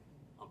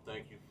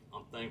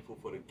 I'm thankful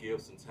for the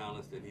gifts and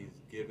talents that He's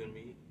given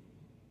me.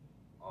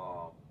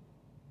 I'm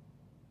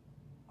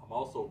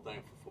also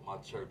thankful for my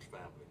church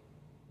family.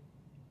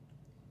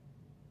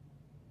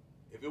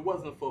 If it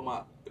wasn't for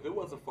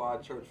our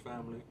church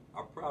family,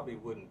 I probably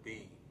wouldn't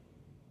be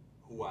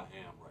who I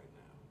am right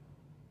now.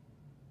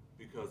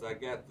 Because I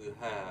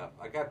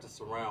got to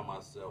surround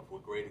myself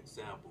with great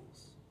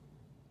examples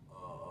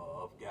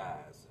of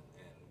guys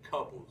and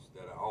couples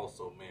that are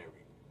also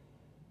married.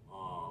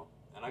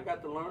 And I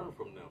got to learn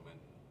from them,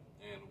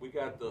 and we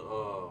got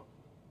to,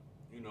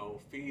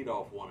 feed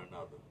off one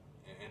another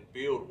and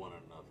build one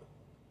another.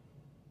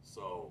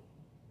 So,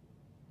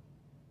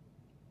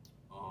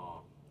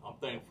 I'm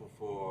thankful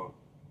for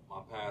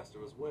my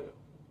pastor as well.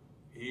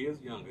 He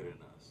is younger than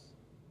us.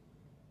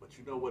 But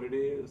you know what it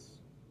is?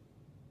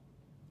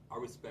 I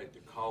respect the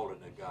calling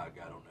that God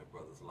got on that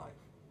brother's life.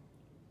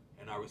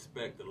 And I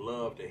respect the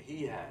love that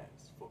he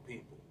has for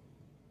people.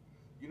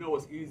 You know,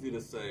 it's easy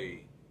to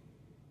say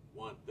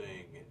one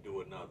thing and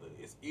do another.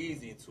 It's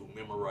easy to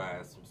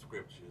memorize some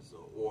scriptures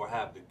or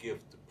have the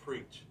gift to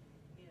preach.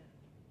 Yeah.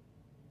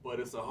 But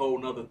it's a whole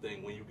nother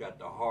thing when you got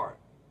the heart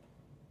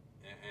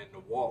and the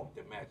walk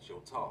that match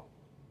your talk.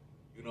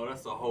 You know,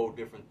 that's a whole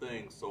different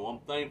thing. So I'm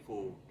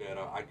thankful that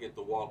I get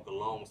to walk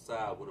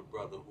alongside with a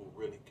brother who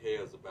really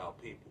cares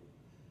about people,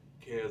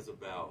 cares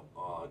about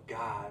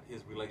God,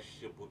 his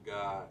relationship with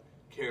God,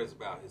 cares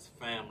about his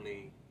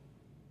family,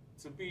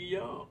 to be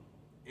young,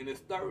 in his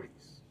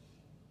 30s.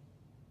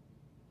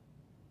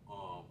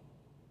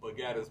 But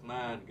got his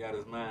mind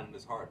and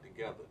his heart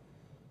together,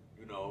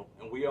 you know.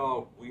 And we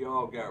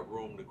all got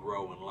room to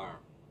grow and learn.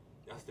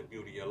 That's the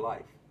beauty of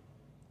life.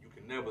 You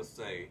can never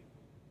say,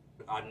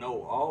 I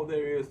know all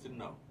there is to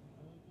know.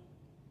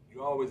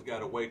 You always got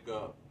to wake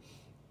up.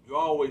 You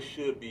always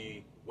should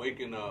be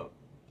waking up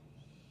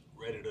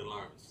ready to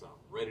learn something,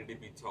 ready to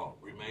be taught,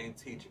 remain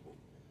teachable.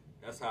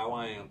 That's how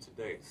I am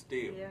today,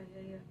 still. Yeah.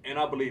 And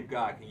I believe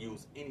God can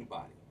use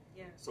anybody.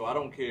 Yeah. So I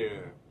don't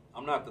care.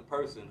 I'm not the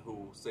person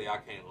who say I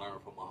can't learn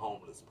from a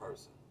homeless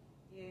person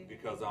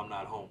because I'm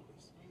not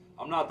homeless.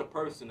 I'm not the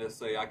person that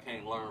say I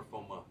can't learn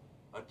from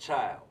a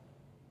child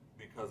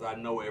because I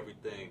know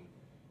everything.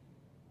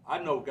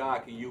 I know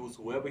God can use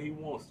whoever he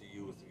wants to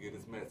use to get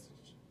his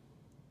message.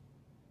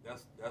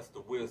 That's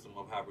the wisdom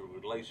of having a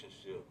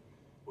relationship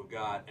with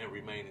God and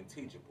remaining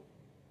teachable.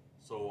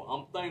 So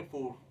I'm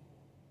thankful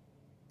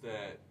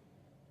that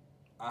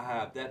I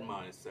have that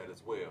mindset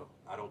as well.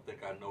 I don't think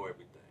I know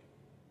everything.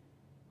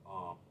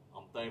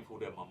 I'm thankful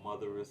that my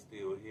mother is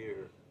still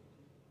here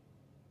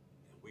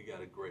and we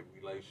got a great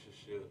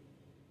relationship.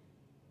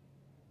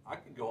 I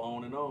could go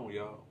on and on,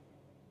 y'all.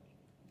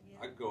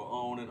 I Yeah. could go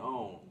on and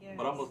on, but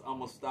Yes. I'm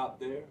gonna stop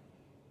there.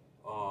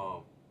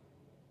 Um,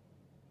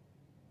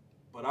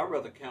 but I'd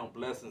rather count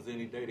blessings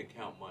any day to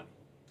count money.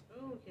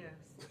 Oh,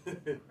 yes.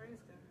 I'd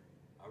Praise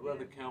God.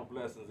 rather count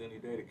blessings any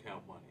day to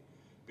count money,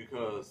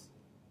 because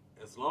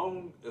as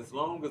long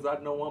as I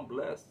know I'm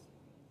blessed,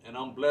 and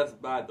I'm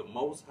blessed by the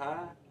Most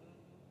High,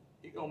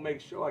 He gonna make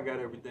sure I got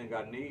everything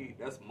I need.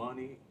 That's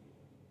money,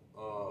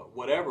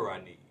 whatever I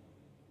need,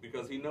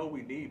 because He know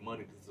we need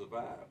money to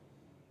survive.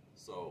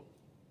 So,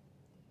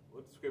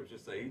 what the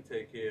scriptures say? He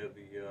take care of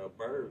the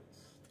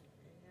birds.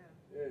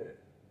 Yeah. Yeah.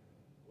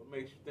 What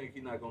makes you think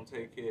He not gonna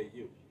take care of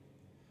you?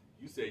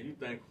 You say you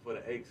thankful for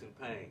the aches and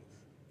pains.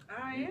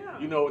 I You,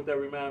 am. you know what that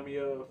remind me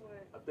of?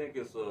 What? I think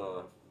it's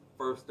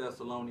 1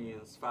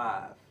 Thessalonians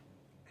 5,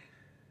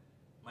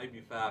 maybe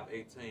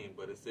 5:18,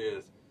 but it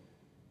says,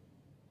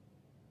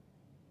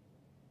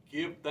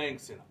 "Give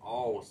thanks in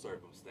all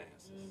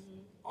circumstances." Mm-hmm.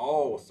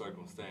 All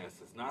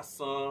circumstances, not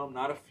some,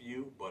 not a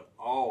few, but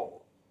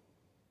all.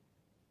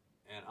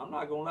 And I'm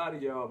not gonna lie to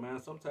y'all, man.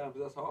 Sometimes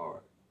that's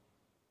hard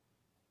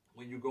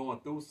when you're going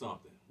through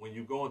something. When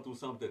you're going through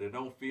something that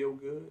don't feel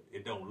good,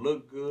 it don't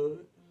look good,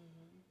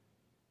 Mm-hmm.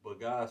 but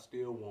God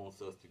still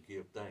wants us to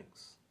give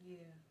thanks. Yeah.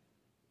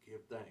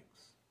 Give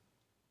thanks.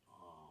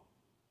 Um,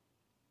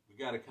 we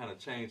got to kind of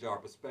change our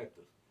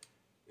perspective.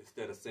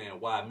 Instead of saying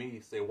why me,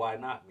 say why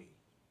not me.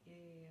 Yeah.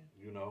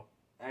 You know,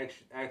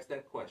 ask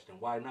that question.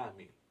 Why not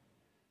me?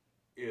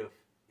 If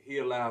He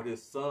allowed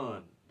His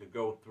Son to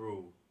go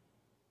through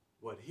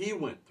what He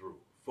went through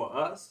for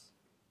us,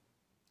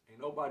 ain't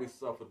nobody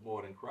suffered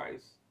more than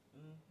Christ.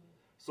 Mm-hmm.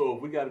 So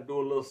if we got to do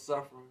a little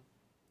suffering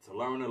to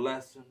learn a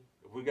lesson,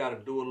 if we got to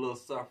do a little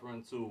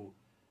suffering to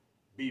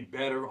be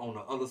better on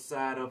the other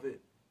side of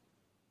it,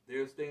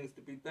 there's things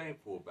to be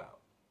thankful about.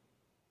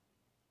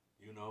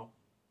 You know,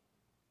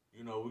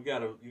 you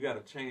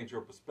gotta change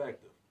your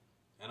perspective.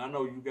 And I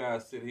know you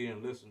guys sit here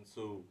and listen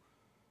to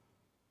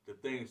the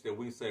things that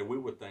we say we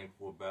were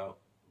thankful about,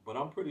 but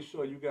I'm pretty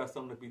sure you got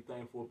something to be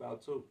thankful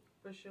about too.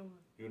 For sure.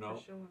 You know,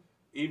 For sure.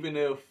 even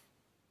if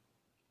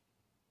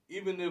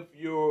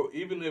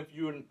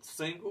you're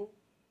single,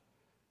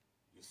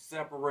 you're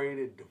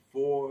separated,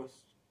 divorced,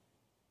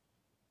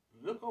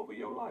 look over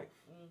your life.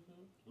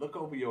 Mm-hmm. Look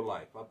over your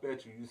life. I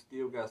bet you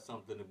still got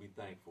something to be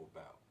thankful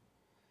about.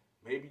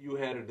 Maybe you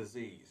had a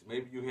disease.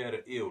 Maybe you had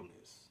an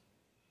illness,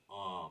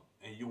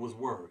 and you was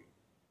worried,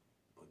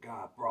 but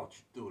God brought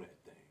you through that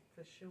thing.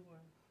 For sure.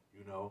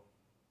 You know,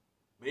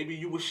 maybe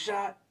you was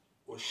shot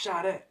or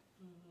shot at.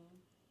 Mm-hmm.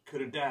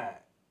 Could have died,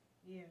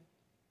 Yeah.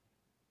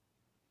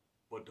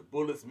 but the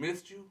bullets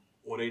missed you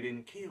or they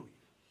didn't kill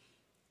you.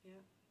 Yeah.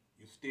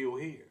 You still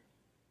here.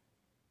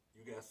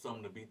 You got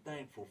something to be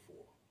thankful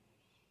for.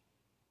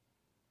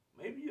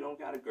 Maybe you don't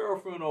got a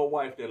girlfriend or a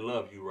wife that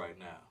love you right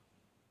now.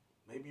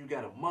 Maybe you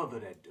got a mother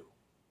that do.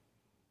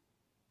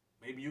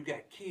 Maybe you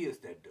got kids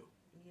that do.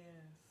 Yes.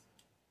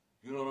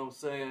 You know what I'm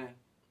saying?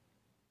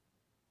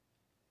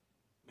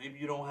 Maybe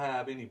you don't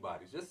have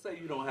anybody. Just say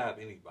you don't have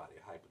anybody,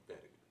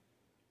 hypothetically.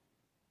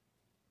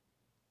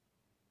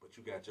 But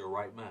you got your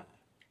right mind.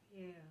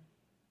 Yeah.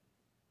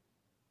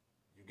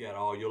 You got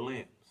all your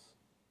limbs.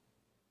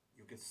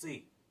 You can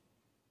see.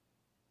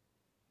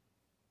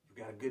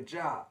 You got a good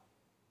job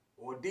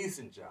or a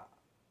decent job.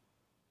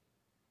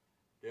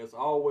 There's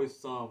always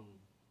something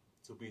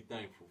to be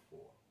thankful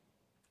for.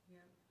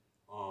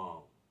 Yeah.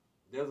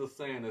 There's a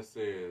saying that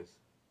says,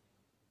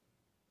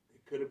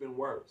 it could have been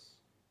worse.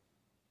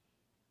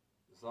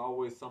 There's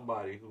always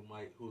somebody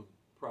who's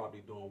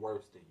probably doing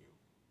worse than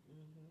you.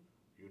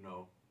 Mm-hmm. You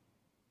know,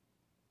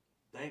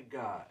 thank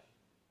God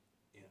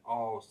in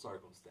all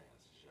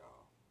circumstances,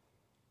 y'all.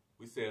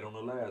 We said on the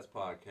last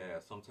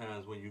podcast,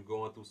 sometimes when you're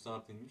going through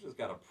something, you just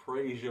got to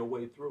praise your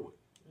way through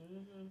it.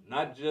 Mm-hmm.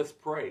 Not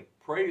just pray.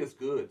 Pray is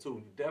good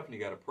too. You definitely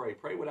got to pray.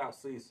 Pray without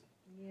ceasing.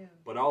 Yeah.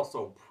 But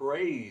also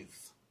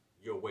praise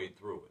your way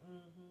through it.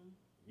 Mm-hmm.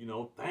 You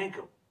know, thank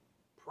Him.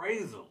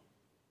 Praise Him.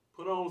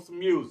 Put on some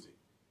music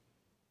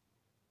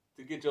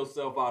to get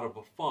yourself out of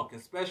a funk,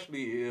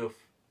 especially if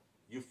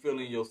you're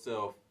feeling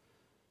yourself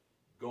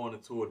going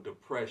into a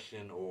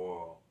depression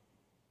or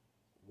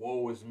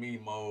woe is me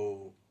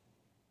mode.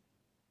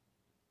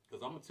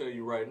 Because I'm going to tell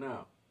you right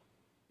now,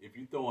 if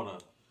you're throwing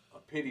a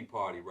pity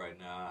party right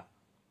now,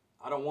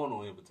 I don't want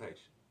no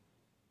invitation.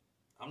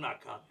 I'm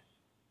not coming.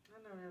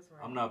 I know that's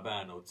right. I'm not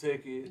buying no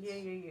tickets.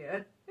 Yeah.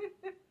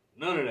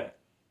 None of that.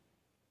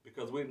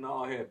 Because we've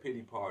all had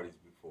pity parties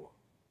before.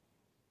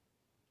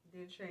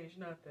 Didn't change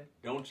nothing.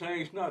 Don't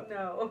change nothing.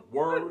 No.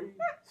 Worry,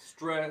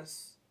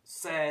 stress,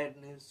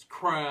 sadness,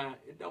 crying,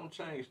 it don't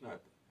change nothing.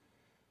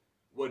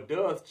 What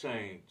does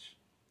change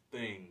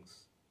things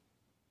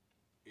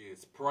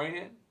is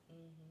praying,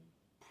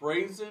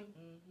 praising,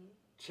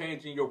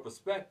 changing your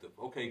perspective.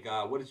 Okay,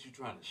 God, what is you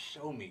trying to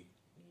show me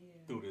Yeah.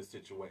 through this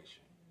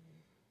situation?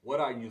 What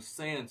are you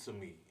saying to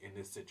me in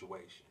this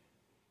situation?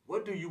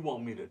 What do you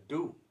want me to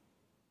do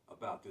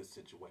about this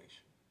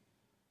situation?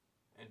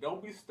 And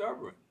don't be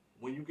stubborn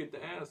when you get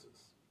the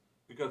answers,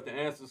 because the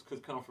answers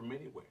could come from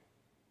anywhere.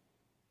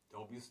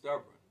 Don't be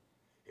stubborn.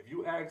 If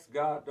you ask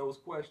God those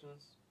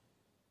questions,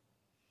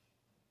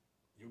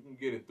 you can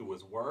get it through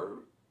His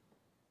Word.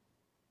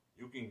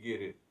 You can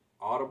get it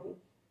audible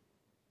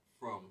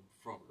from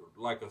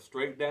like a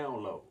straight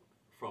download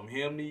from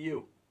Him to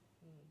you.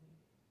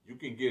 You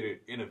can get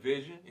it in a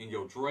vision, in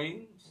your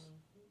dreams,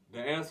 the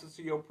answers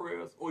to your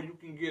prayers, or you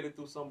can get it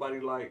through somebody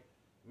like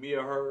me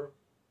or her,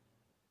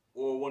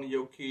 or one of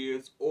your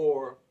kids,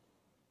 or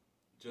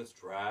just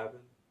driving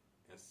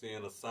and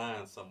seeing a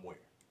sign somewhere.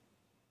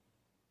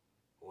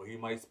 Or He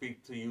might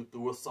speak to you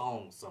through a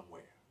song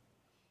somewhere.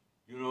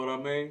 You know what I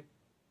mean?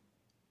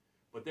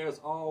 But there's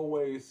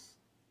always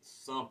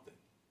something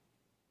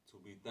to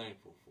be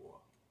thankful for.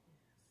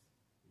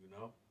 You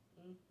know?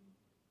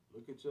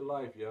 Look at your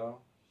life,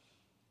 y'all.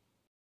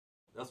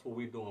 That's what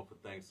we're doing for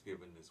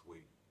Thanksgiving this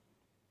week.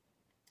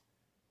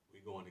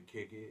 We're going to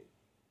kick it,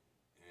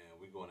 and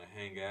we're going to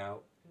hang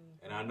out.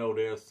 And I know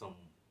there's some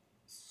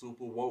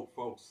super woke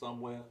folks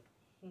somewhere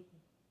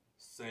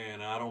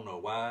saying, I don't know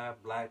why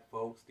black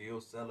folks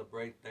still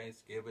celebrate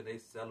Thanksgiving. They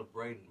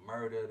celebrating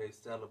murder. They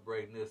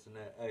celebrating this and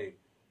that. Hey,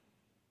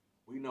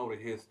 we know the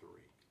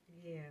history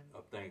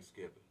of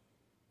Thanksgiving.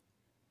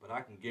 But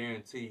I can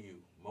guarantee you,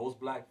 most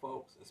black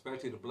folks,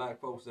 especially the black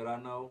folks that I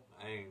know,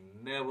 I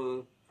ain't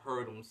never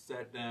heard them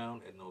sat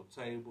down at no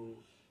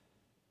table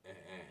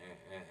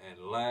and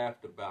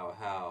laughed about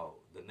how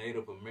the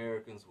Native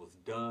Americans was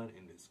done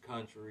in this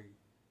country,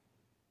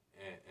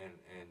 and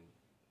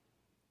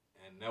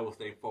that was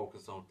their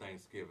focus on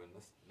Thanksgiving.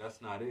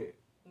 That's not it.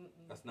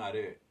 That's not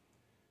it.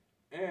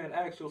 And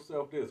ask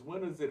yourself this: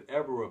 when is it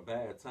ever a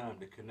bad time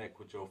to connect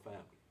with your family?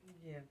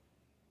 Yeah.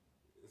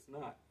 It's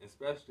not,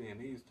 especially in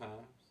these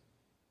times.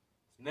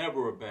 It's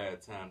never a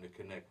bad time to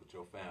connect with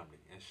your family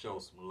and show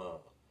some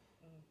love.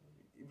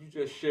 If you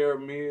just share a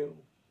meal,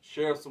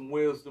 share some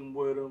wisdom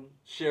with them,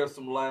 share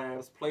some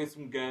laughs, play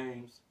some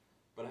games,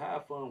 but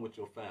have fun with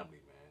your family,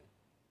 man.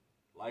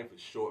 Life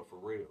is short for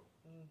real.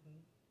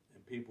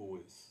 And people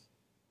is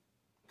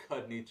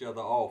cutting each other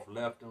off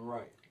left and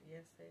right.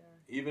 Yes, they are.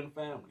 Even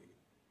family.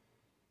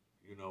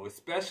 You know,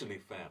 especially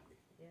family.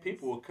 Yes.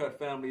 People will cut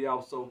family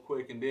off so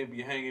quick and then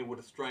be hanging with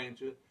a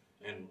stranger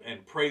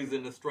and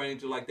praising the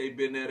stranger like they've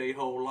been there their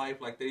whole life,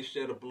 like they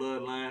shed a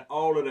bloodline,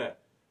 all of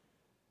that.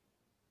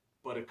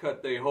 But it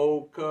cut their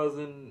whole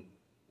cousin,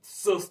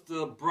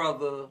 sister,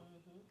 brother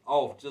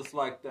off just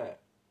like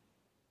that.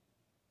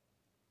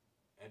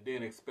 And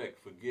then expect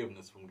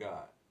forgiveness from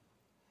God.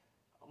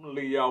 I'm gonna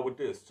leave y'all with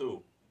this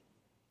too.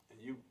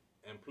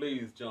 And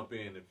please jump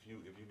in if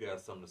you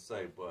got something to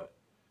say, but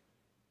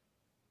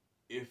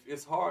if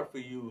it's hard for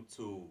you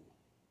to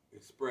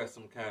express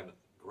some kind of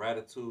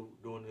gratitude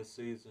during this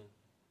season,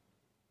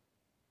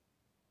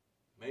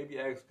 maybe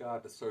ask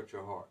God to search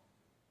your heart.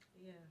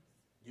 Yes.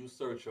 You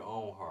search your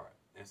own heart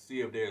and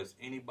see if there's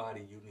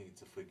anybody you need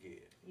to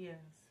forgive. Yes.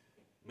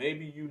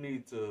 Maybe you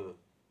need to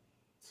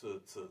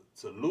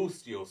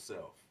loose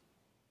yourself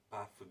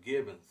by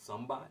forgiving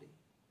somebody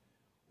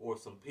or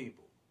some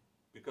people,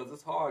 because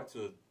it's hard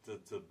to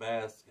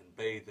bask and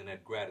bathe in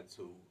that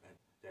gratitude and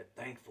that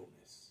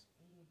thankfulness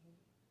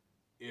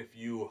if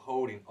you're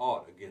holding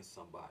aught against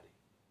somebody,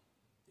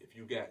 if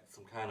you got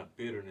some kind of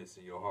bitterness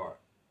in your heart.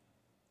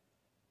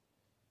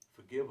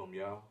 Forgive them,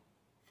 y'all.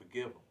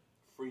 Forgive them.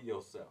 Free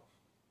yourself.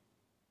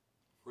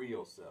 Free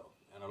yourself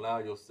and allow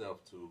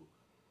yourself to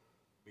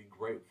be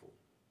grateful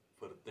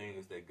for the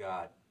things that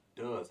God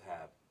does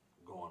have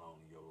going on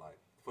in your life,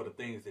 for the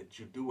things that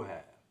you do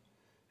have,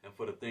 and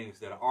for the things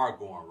that are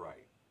going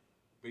right.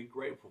 Be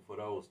grateful for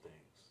those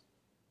things.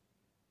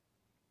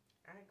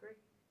 I agree.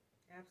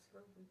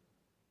 Absolutely.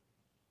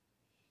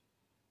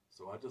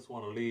 So I just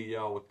want to leave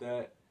y'all with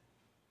that.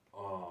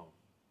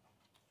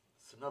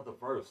 It's another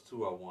verse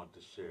too I want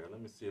to share.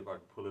 Let me see if I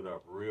can pull it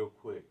up real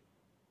quick.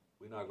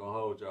 We're not going to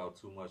hold y'all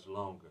too much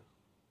longer.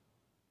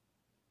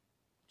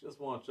 Just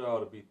want y'all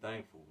to be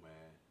thankful, man.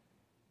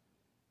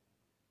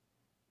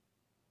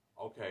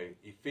 Okay,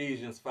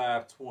 Ephesians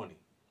 5:20.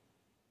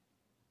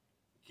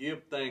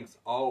 Give thanks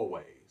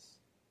always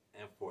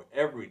and for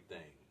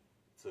everything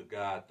to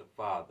God the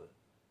Father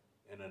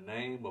in the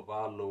name of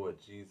our Lord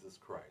Jesus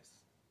Christ.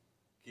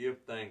 Give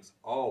thanks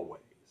always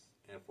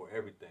and for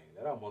everything.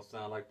 That almost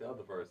sounds like the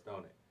other verse,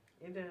 don't it?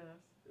 It does.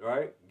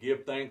 Right?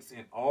 Give thanks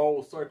in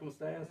all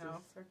circumstances. In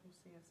all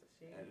circumstances,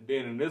 yeah. And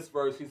then in this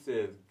verse, he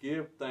says,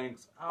 give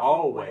thanks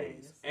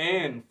always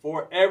and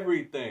for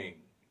everything.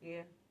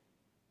 Yeah.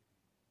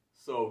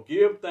 So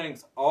give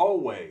thanks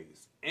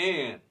always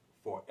and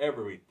for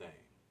everything.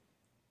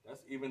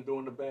 That's even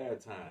during the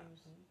bad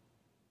times.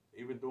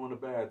 Even during the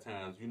bad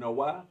times. You know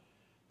why?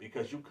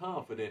 Because you're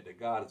confident that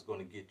God is going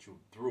to get you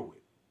through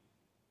it.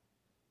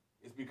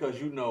 It's because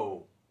you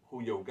know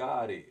who your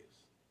God is.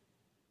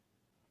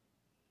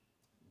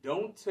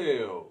 Don't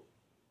tell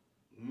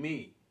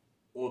me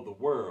or the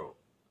world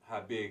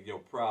how big your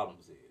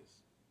problems is.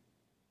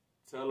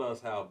 Tell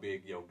us how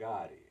big your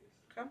God is.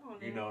 Come on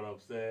now. You know what I'm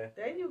saying?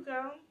 There you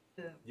go.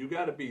 You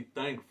got to be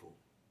thankful.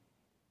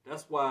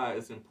 That's why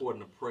it's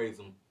important to praise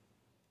Him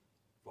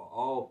for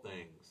all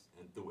things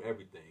and through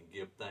everything.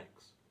 Give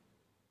thanks.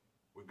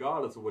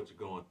 Regardless of what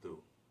you're going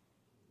through.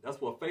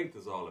 That's what faith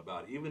is all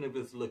about. Even if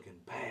it's looking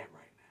bad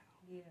right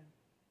now. Yeah.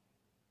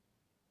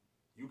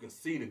 You can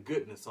see the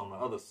goodness on the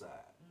other side.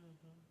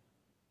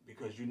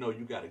 Because you know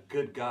you got a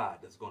good God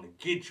that's going to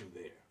get you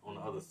there on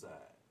the other side.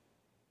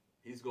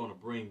 He's going to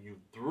bring you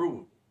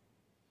through.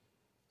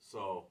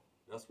 So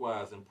that's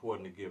why it's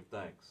important to give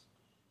thanks.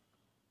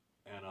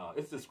 And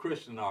it's this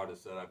Christian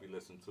artist that I be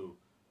listening to.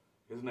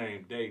 His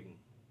name Dayton.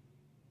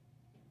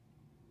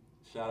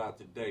 Shout out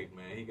to Dayton,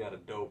 man. He got a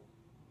dope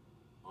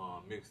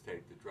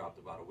mixtape that dropped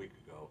about a week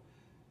ago.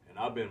 And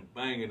I've been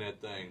banging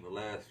that thing the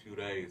last few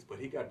days. But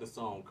he got this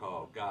song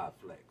called God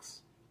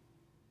Flex.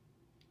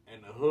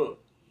 And the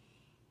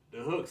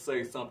hook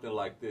says something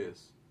like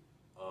this.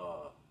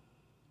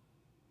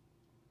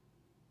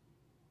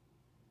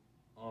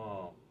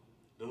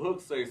 The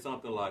hook says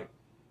something like,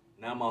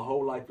 now my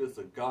whole life is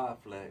a God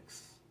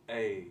flex.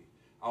 Ayy,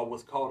 I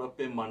was caught up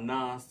in my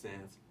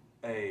nonsense.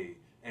 Ayy,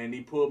 and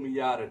He pulled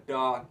me out of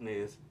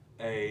darkness.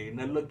 Ayy,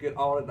 now look at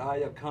all that I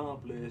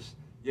accomplished.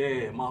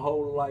 Yeah, my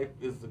whole life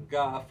is a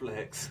God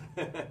flex.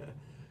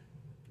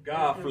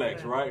 God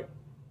flex, right?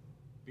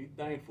 Be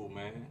thankful,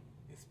 man.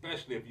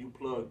 Especially if you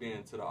plugged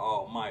into the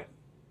Almighty.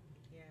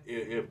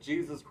 Yes. If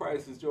Jesus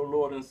Christ is your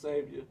Lord and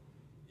Savior,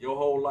 your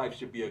whole life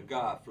should be a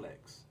God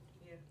flex.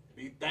 Yeah.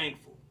 Be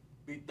thankful.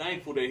 Be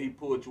thankful that He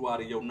pulled you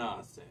out of your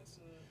nonsense.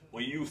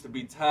 When you used to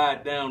be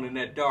tied down in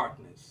that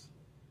darkness.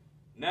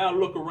 Now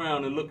look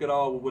around and look at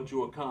all of what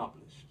you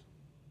accomplished.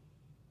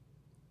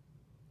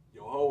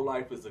 Your whole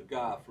life is a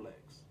God flex.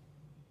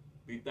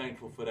 Be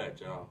thankful for that,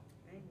 y'all.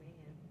 Amen.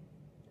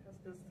 That's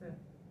good stuff.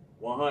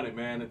 100,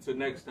 man. Until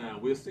next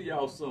time. We'll see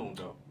y'all soon,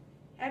 though.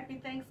 Happy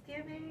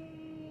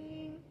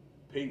Thanksgiving.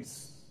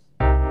 Peace.